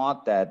the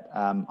part that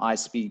I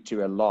speak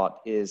to a lot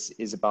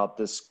is about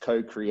this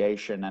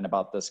co-creation and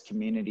about this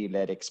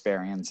community-led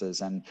experiences,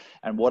 and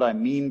what I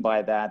mean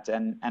by that,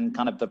 and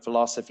kind of the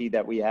philosophy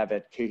that we have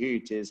at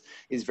Cahoot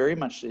is very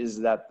much is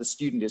that the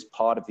student is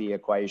part of the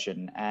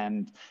equation.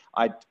 And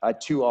I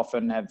too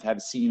often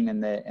have seen in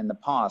the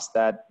past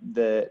that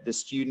the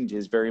student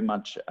is very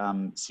much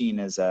seen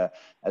as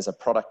a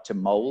product to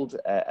mold,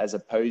 as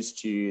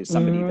opposed to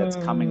somebody that's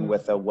coming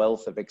with a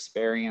wealth of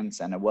experience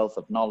and a wealth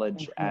of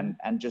knowledge and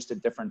just a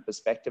different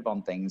perspective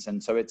on things.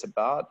 And so it's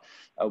about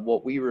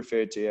what we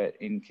refer to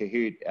in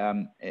Cahoot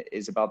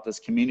is about this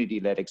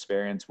community-led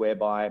experience,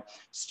 whereby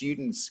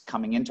students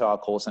coming into our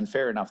course, and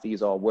fair enough,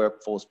 these are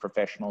workforce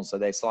professionals, so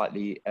they're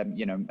slightly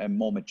a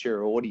more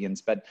mature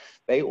audience, but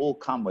they all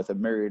come with a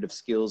myriad of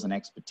skills and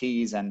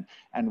expertise, and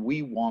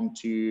we want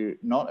to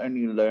not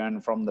only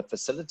learn from the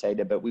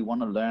facilitator, but we want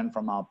to learn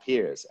from our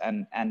peers,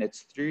 and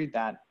it's through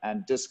that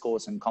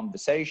discourse and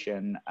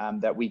conversation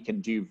that we can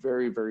do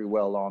very, very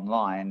well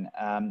online,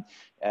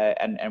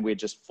 and we're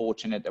just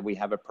fortunate that we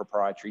have a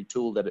proprietary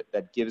tool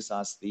that gives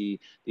us the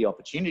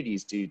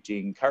opportunities to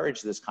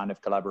encourage this kind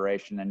of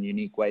collaboration and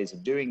unique ways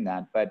of doing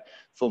that. But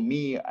for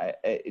me,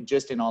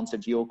 just in answer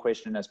to your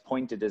question, as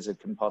pointed as it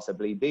can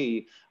possibly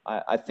be,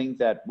 I think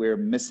that we're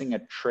missing a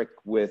trick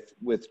with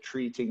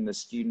treating the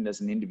student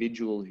as an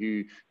individual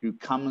who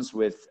comes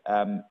with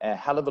a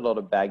hell of a lot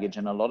of baggage,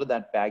 and a lot of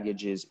that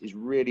baggage is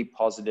really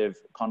positive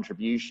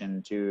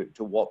contribution to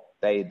what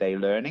they're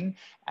learning,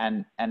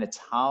 and it's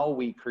how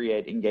we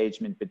create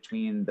engagement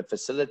between the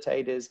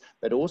facilitators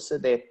but also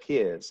their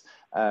peers,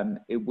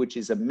 which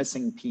is a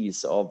missing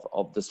piece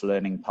of this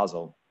learning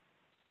puzzle.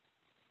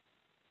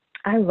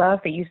 I love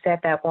that you said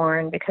that,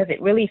 Warren, because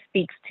it really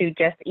speaks to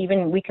just,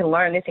 even we can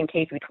learn this in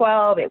K through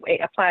 12,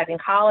 it applies in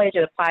college,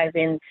 it applies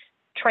in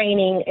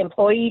training,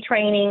 employee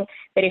training,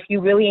 that if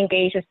you really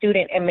engage a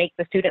student and make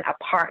the student a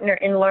partner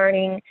in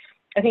learning.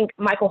 I think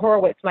Michael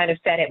Horowitz might have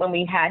said it when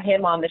we had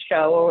him on the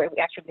show, or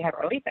we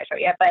haven't released that show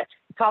yet, but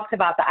he talks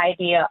about the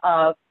idea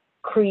of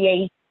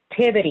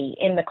creativity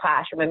in the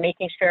classroom and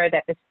making sure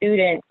that the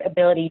student's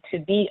ability to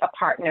be a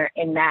partner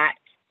in that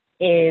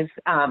is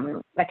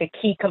like a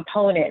key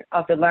component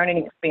of the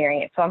learning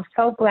experience. So I'm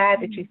so glad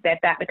that you said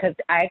that, because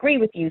I agree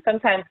with you.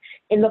 Sometimes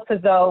it looks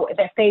as though at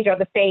that stage or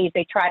the phase,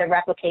 they try to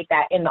replicate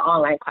that in the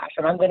online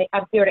classroom.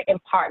 I'm here to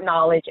impart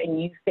knowledge,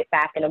 and you sit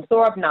back and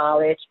absorb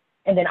knowledge,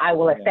 and then I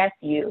will assess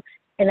you.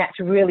 And that's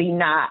really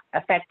not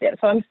effective.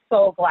 So I'm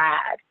so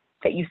glad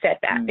that you said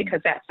that,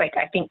 because that's like,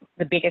 I think,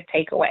 the biggest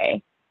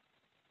takeaway.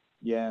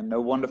 Yeah, no,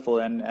 wonderful.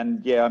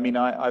 And yeah, I mean,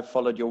 I've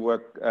followed your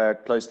work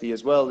closely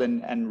as well,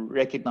 and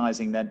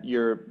recognizing that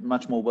you're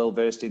much more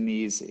well-versed in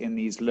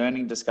these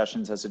learning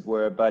discussions, as it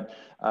were. But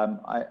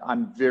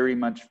I'm very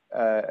much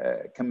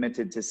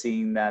committed to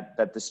seeing that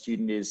the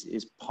student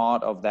is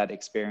part of that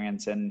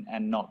experience and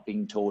not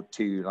being taught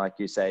to, like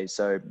you say.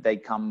 So they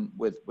come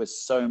with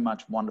so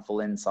much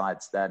wonderful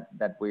insights that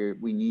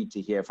we need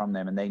to hear from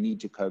them, and they need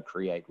to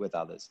co-create with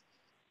others.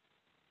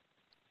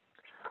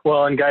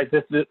 Well, and guys,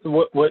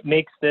 what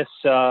makes this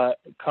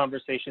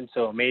conversation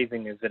so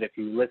amazing is that if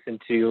you listen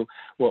to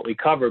what we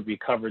covered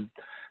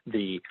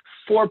the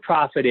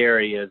for-profit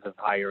areas of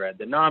higher ed,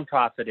 the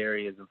nonprofit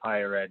areas of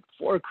higher ed,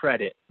 for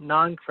credit,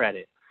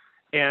 non-credit.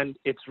 And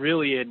it's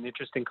really an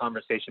interesting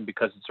conversation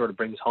because it sort of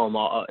brings home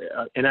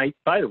and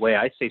by the way,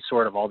 I say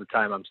sort of all the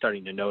time. I'm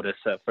starting to notice,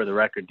 for the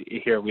record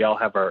here, we all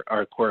have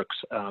our quirks,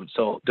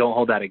 so don't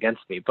hold that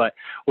against me. But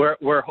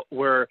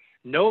we're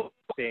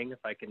noticing,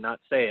 if I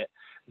cannot say it,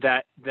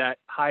 that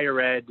higher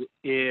ed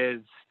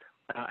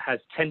has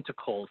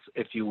tentacles,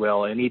 if you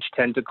will, and each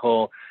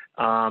tentacle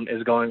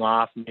is going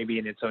off maybe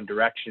in its own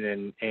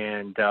direction,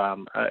 and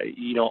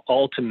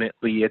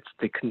ultimately it's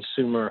the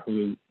consumer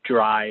who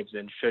drives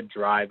and should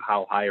drive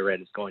how higher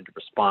ed is going to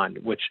respond,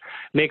 which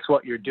makes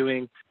what you're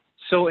doing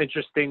so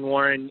interesting,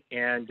 Warren.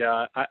 And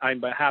on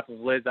behalf of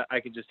Liz, I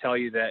can just tell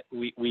you that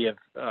we have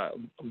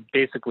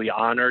basically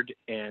honored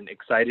and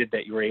excited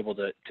that you were able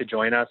to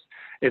join us.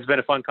 It's been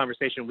a fun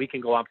conversation. We can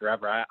go on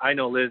forever. I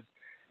know Liz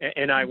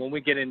and I, when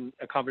we get in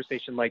a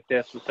conversation like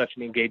this with such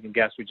an engaging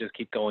guest, we just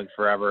keep going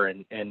forever,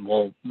 and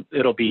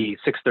it'll be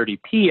 6:30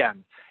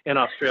 p.m. in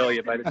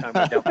Australia by the time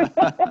we're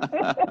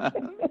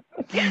done.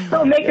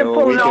 So make it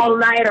pull an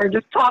all-nighter.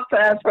 Just talk to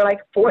us for like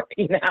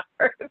 14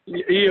 hours.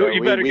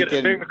 You better get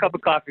a cup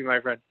of coffee,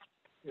 my friend.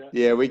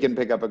 Yeah, we can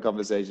pick up a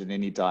conversation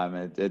anytime.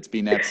 It's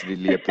been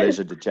absolutely a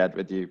pleasure to chat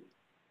with you.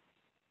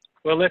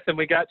 Well, listen,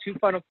 we got two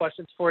final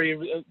questions for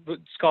you.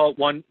 Let's call it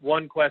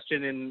one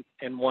question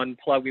and one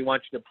plug. We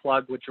want you to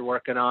plug what you're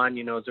working on.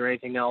 Is there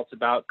anything else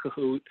about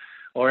Cahoot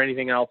or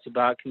anything else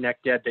about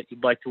ConnectEd that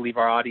you'd like to leave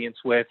our audience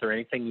with, or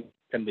anything you want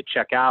them to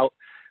check out?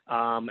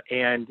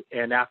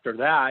 And after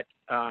that,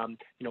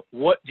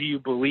 what do you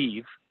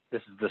believe?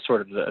 This is the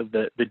sort of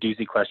the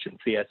doozy question.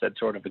 See, I said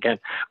sort of again.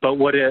 But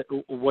what do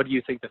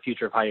you think the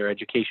future of higher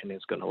education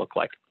is going to look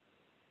like?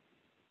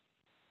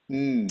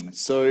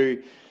 So,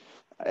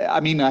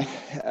 I mean,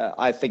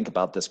 I think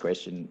about this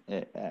question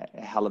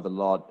a hell of a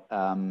lot,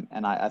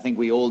 and I think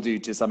we all do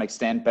to some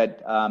extent.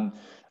 But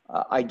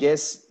I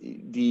guess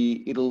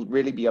it'll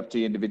really be up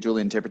to individual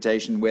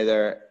interpretation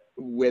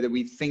whether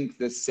we think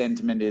this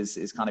sentiment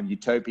is kind of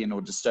utopian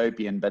or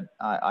dystopian. But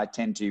I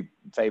tend to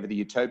favor the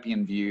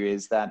utopian view,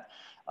 is that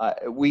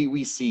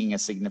we're seeing a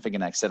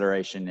significant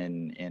acceleration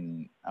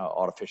in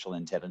artificial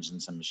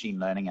intelligence and machine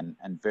learning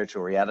and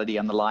virtual reality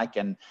and the like.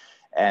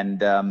 And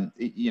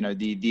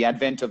the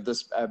advent of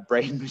this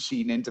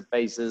brain-machine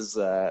interfaces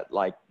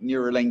like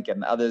Neuralink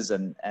and others,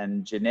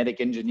 and genetic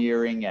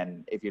engineering,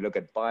 and if you look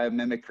at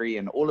biomimicry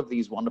and all of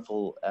these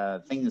wonderful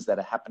things that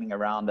are happening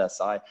around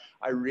us, I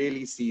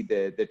really see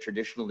the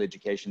traditional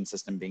education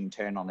system being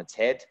turned on its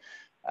head.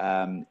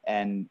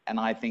 And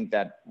I think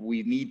that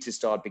we need to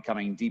start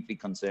becoming deeply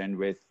concerned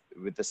with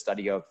the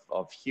study of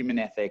human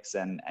ethics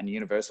and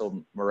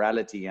universal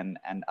morality and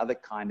other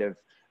kind of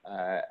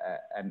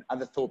and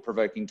other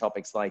thought-provoking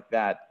topics like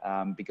that,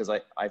 because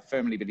I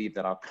firmly believe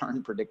that our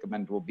current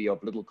predicament will be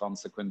of little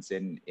consequence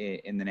in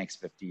the next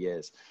 50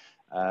 years.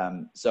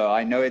 So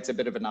I know it's a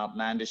bit of an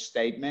outlandish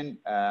statement,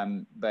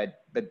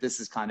 but this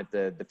is kind of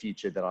the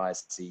future that I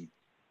see.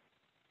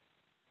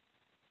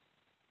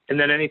 And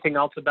then anything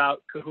else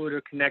about Cahoot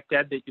or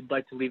ConnectEd that you'd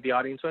like to leave the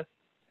audience with?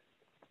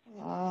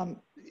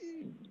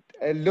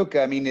 Look,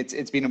 I mean,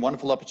 it's been a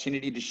wonderful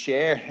opportunity to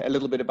share a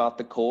little bit about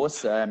the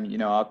course.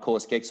 Our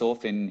course kicks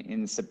off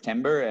in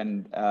September,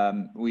 and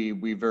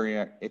we're very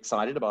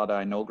excited about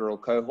our inaugural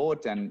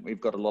cohort, and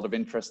we've got a lot of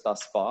interest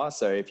thus far.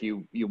 So if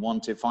you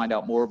want to find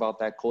out more about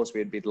that course,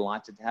 we'd be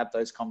delighted to have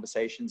those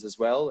conversations as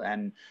well.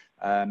 And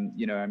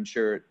I'm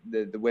sure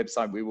the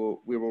website we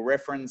will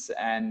reference.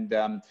 And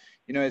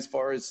as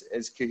far as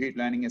Cahoot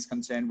Learning is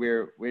concerned,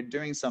 we're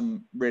doing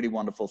some really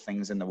wonderful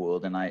things in the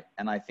world, and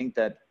I think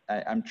that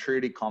I'm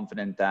truly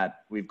confident that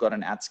we've got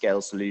an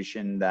at-scale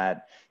solution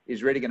that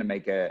is really going to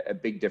make a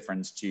big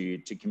difference to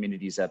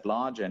communities at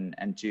large,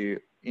 and to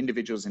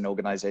individuals and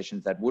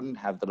organizations that wouldn't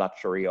have the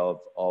luxury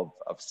of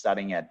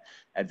studying at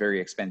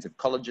very expensive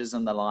colleges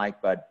and the like,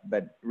 but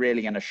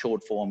really in a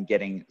short form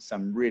getting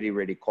some really,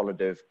 really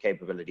qualitative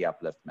capability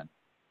upliftment.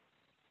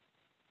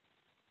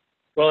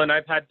 Well, and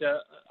I've had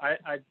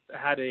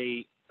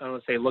a I don't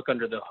want to say look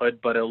under the hood,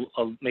 but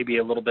maybe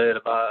a little bit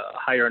of a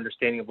higher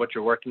understanding of what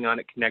you're working on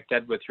at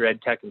ConnectEd with your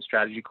Ed Tech and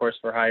Strategy course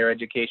for higher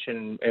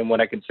education. And what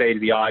I can say to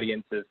the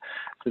audience is,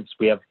 since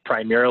we have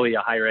primarily a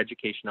higher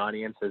education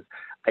audience, is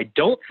I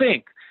don't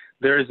think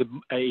there is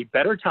a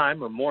better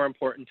time or more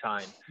important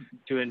time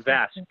to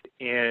invest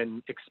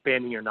in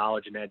expanding your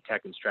knowledge in Ed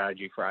Tech and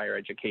Strategy for higher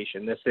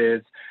education. This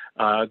is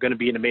going to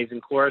be an amazing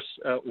course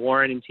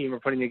Warren and team are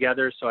putting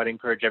together, so I'd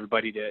encourage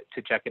everybody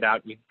to check it out.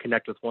 You can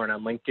connect with Warren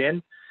on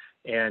LinkedIn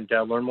and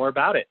learn more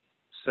about it.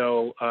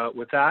 So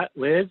with that,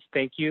 Liz,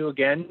 thank you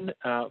again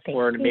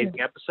for an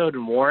amazing episode.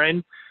 And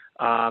Warren,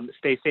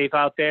 stay safe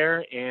out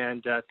there,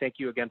 and thank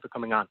you again for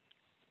coming on.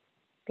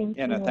 Thank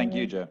you. No, thank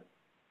you, Joe.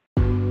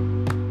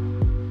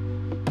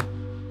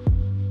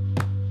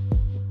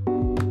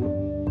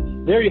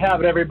 There you have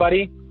it,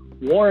 everybody.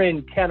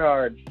 Warren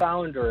Kennard,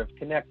 founder of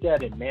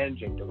ConnectEd and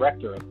managing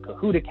director of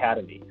Cahoot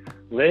Academy.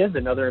 Liz,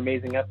 another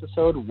amazing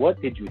episode.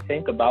 What did you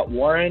think about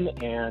Warren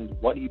and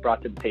what he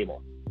brought to the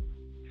table?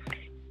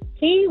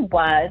 He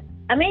was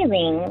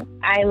amazing.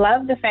 I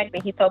love the fact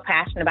that he's so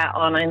passionate about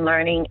online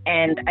learning,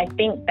 and I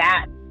think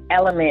that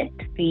element,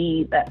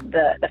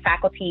 the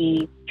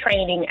faculty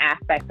training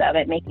aspect of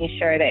it, making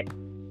sure that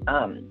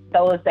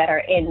those that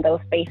are in those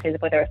spaces,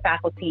 whether it's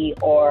faculty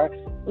or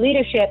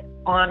leadership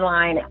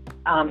online,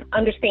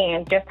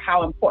 understand just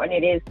how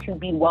important it is to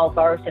be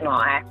well-versed in all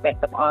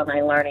aspects of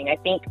online learning. I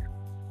think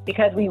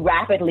because we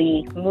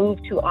rapidly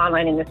moved to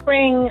online in the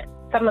spring,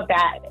 some of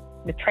that,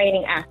 the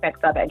training aspects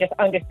of it, just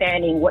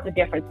understanding what the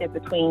difference is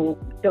between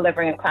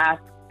delivering a class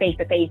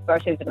face-to-face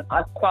versus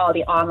a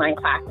quality online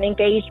class, and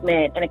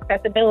engagement and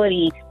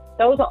accessibility.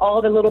 Those are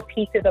all the little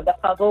pieces of the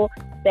puzzle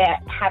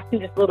that have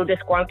students a little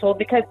disgruntled,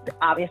 because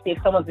obviously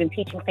if someone's been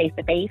teaching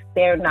face-to-face,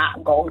 they're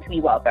not going to be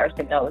well-versed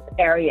in those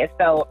areas.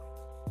 So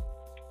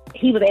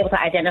he was able to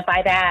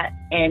identify that,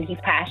 and he's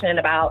passionate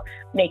about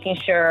making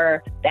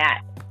sure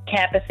that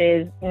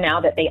campuses,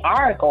 now that they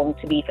are going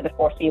to be for the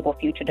foreseeable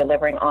future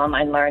delivering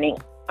online learning,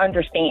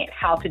 understand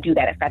how to do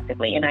that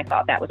effectively. And I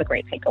thought that was a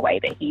great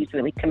takeaway, that he's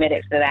really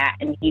committed to that,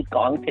 and he's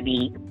going to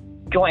be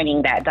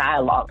joining that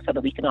dialogue so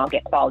that we can all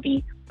get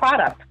quality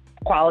product,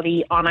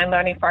 quality online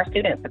learning for our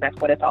students. And that's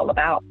what it's all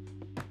about.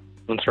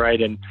 That's right.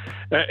 And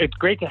it's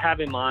great to have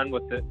him on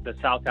with the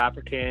South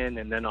African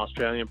and then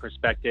Australian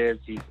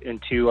perspectives. He's in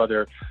two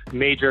other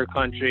major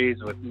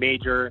countries with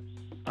major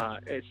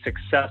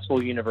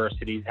successful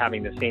universities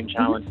having the same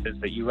challenges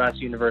that U.S.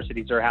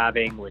 universities are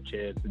having, which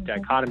is the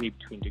dichotomy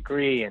between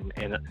degree and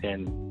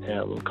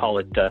we'll call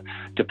it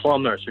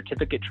diploma or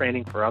certificate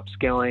training for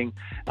upskilling.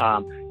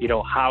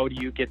 How do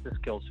you get the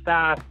skills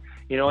fast?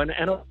 And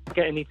I don't think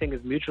anything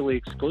is mutually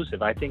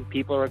exclusive. I think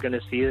people are going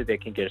to see that they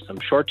can get some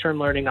short-term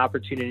learning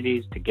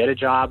opportunities to get a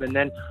job, and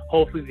then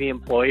hopefully the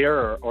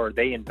employer or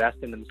they invest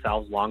in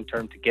themselves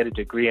long-term to get a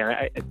degree.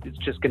 And it's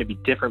just going to be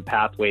different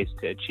pathways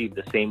to achieve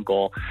the same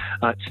goal.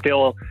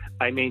 Still,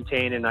 I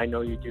maintain, and I know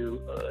you do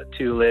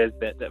too, Liz,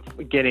 that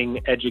getting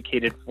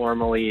educated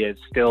formally is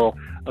still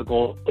a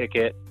gold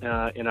ticket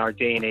in our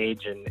day and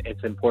age, and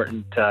it's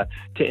important to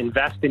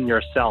invest in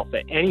yourself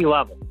at any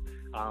level.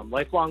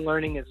 Lifelong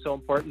learning is so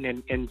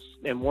important, and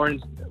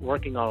Warren's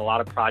working on a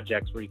lot of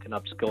projects where you can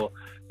upskill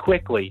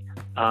quickly.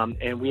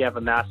 And we have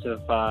a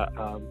massive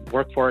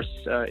workforce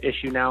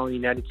issue now in the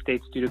United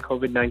States due to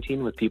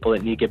COVID-19 with people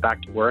that need to get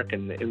back to work,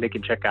 and they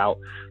can check out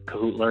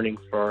Cahoot Learning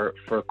for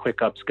quick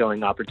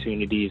upskilling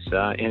opportunities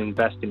and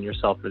invest in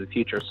yourself for the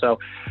future. So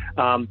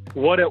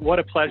what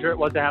a pleasure it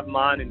was to have him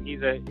on, and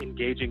he's an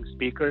engaging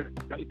speaker.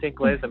 Don't you think,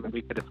 Liz? I mean,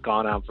 we could have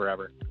gone on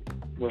forever.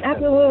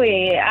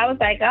 Absolutely. I was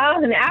like,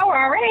 an hour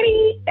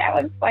already? That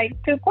was like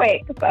too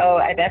quick. So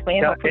I definitely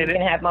hope we can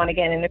have him on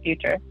again in the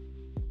future.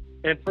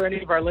 And for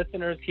any of our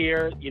listeners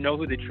here, you know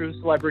who the true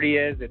celebrity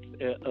is. It's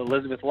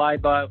Elizabeth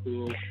Leiba,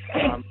 who,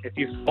 if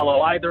you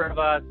follow either of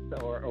us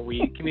or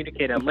we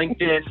communicate on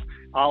LinkedIn,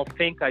 I'll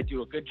think I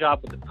do a good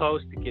job with the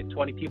post to get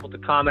 20 people to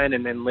comment,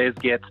 and then Liz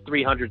gets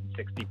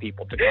 360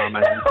 people to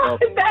comment. So,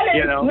 that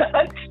is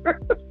not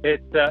true.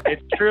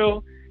 It's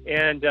true.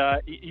 And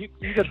you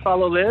could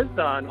follow Liz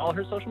on all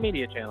her social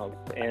media channels,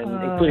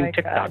 and including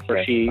TikTok,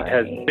 where she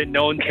has been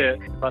known to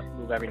bust a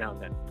move every now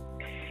and then.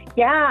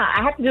 Yeah,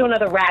 I have to do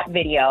another rap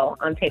video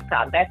on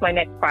TikTok. That's my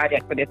next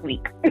project for this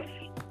week.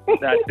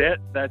 That's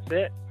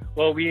it.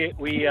 Well, we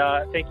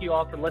thank you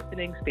all for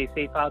listening. Stay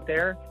safe out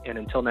there, and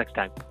until next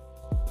time.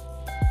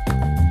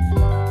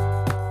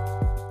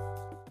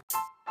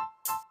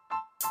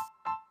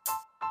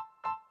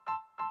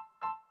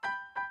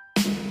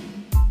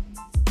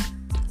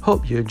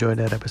 Hope you enjoyed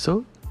that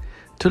episode.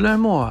 To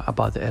learn more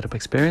about the EdUp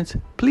Experience,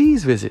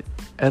 please visit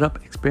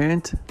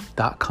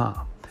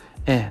edupexperience.com.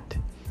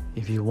 And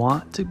if you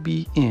want to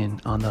be in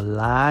on the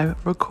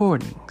live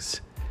recordings,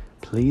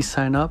 please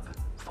sign up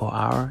for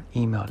our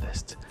email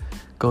list.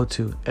 Go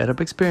to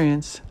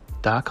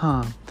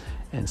edupexperience.com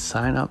and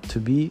sign up to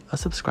be a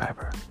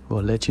subscriber.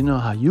 We'll let you know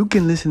how you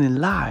can listen in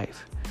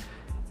live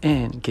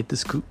and get the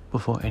scoop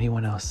before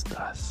anyone else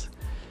does.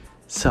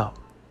 So,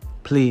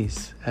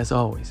 Please, as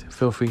always,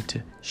 feel free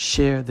to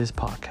share this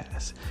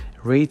podcast,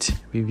 rate,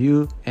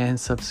 review, and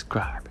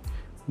subscribe.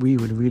 We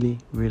would really,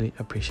 really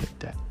appreciate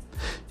that.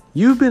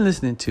 You've been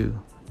listening to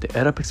the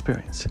EdUp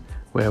Experience,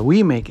 where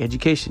we make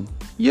education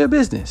your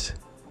business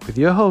with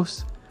your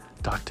hosts,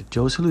 Dr.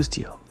 Joe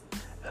Salustio,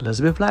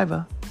 Elizabeth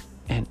Leiva,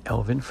 and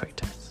Elvin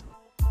Freitas.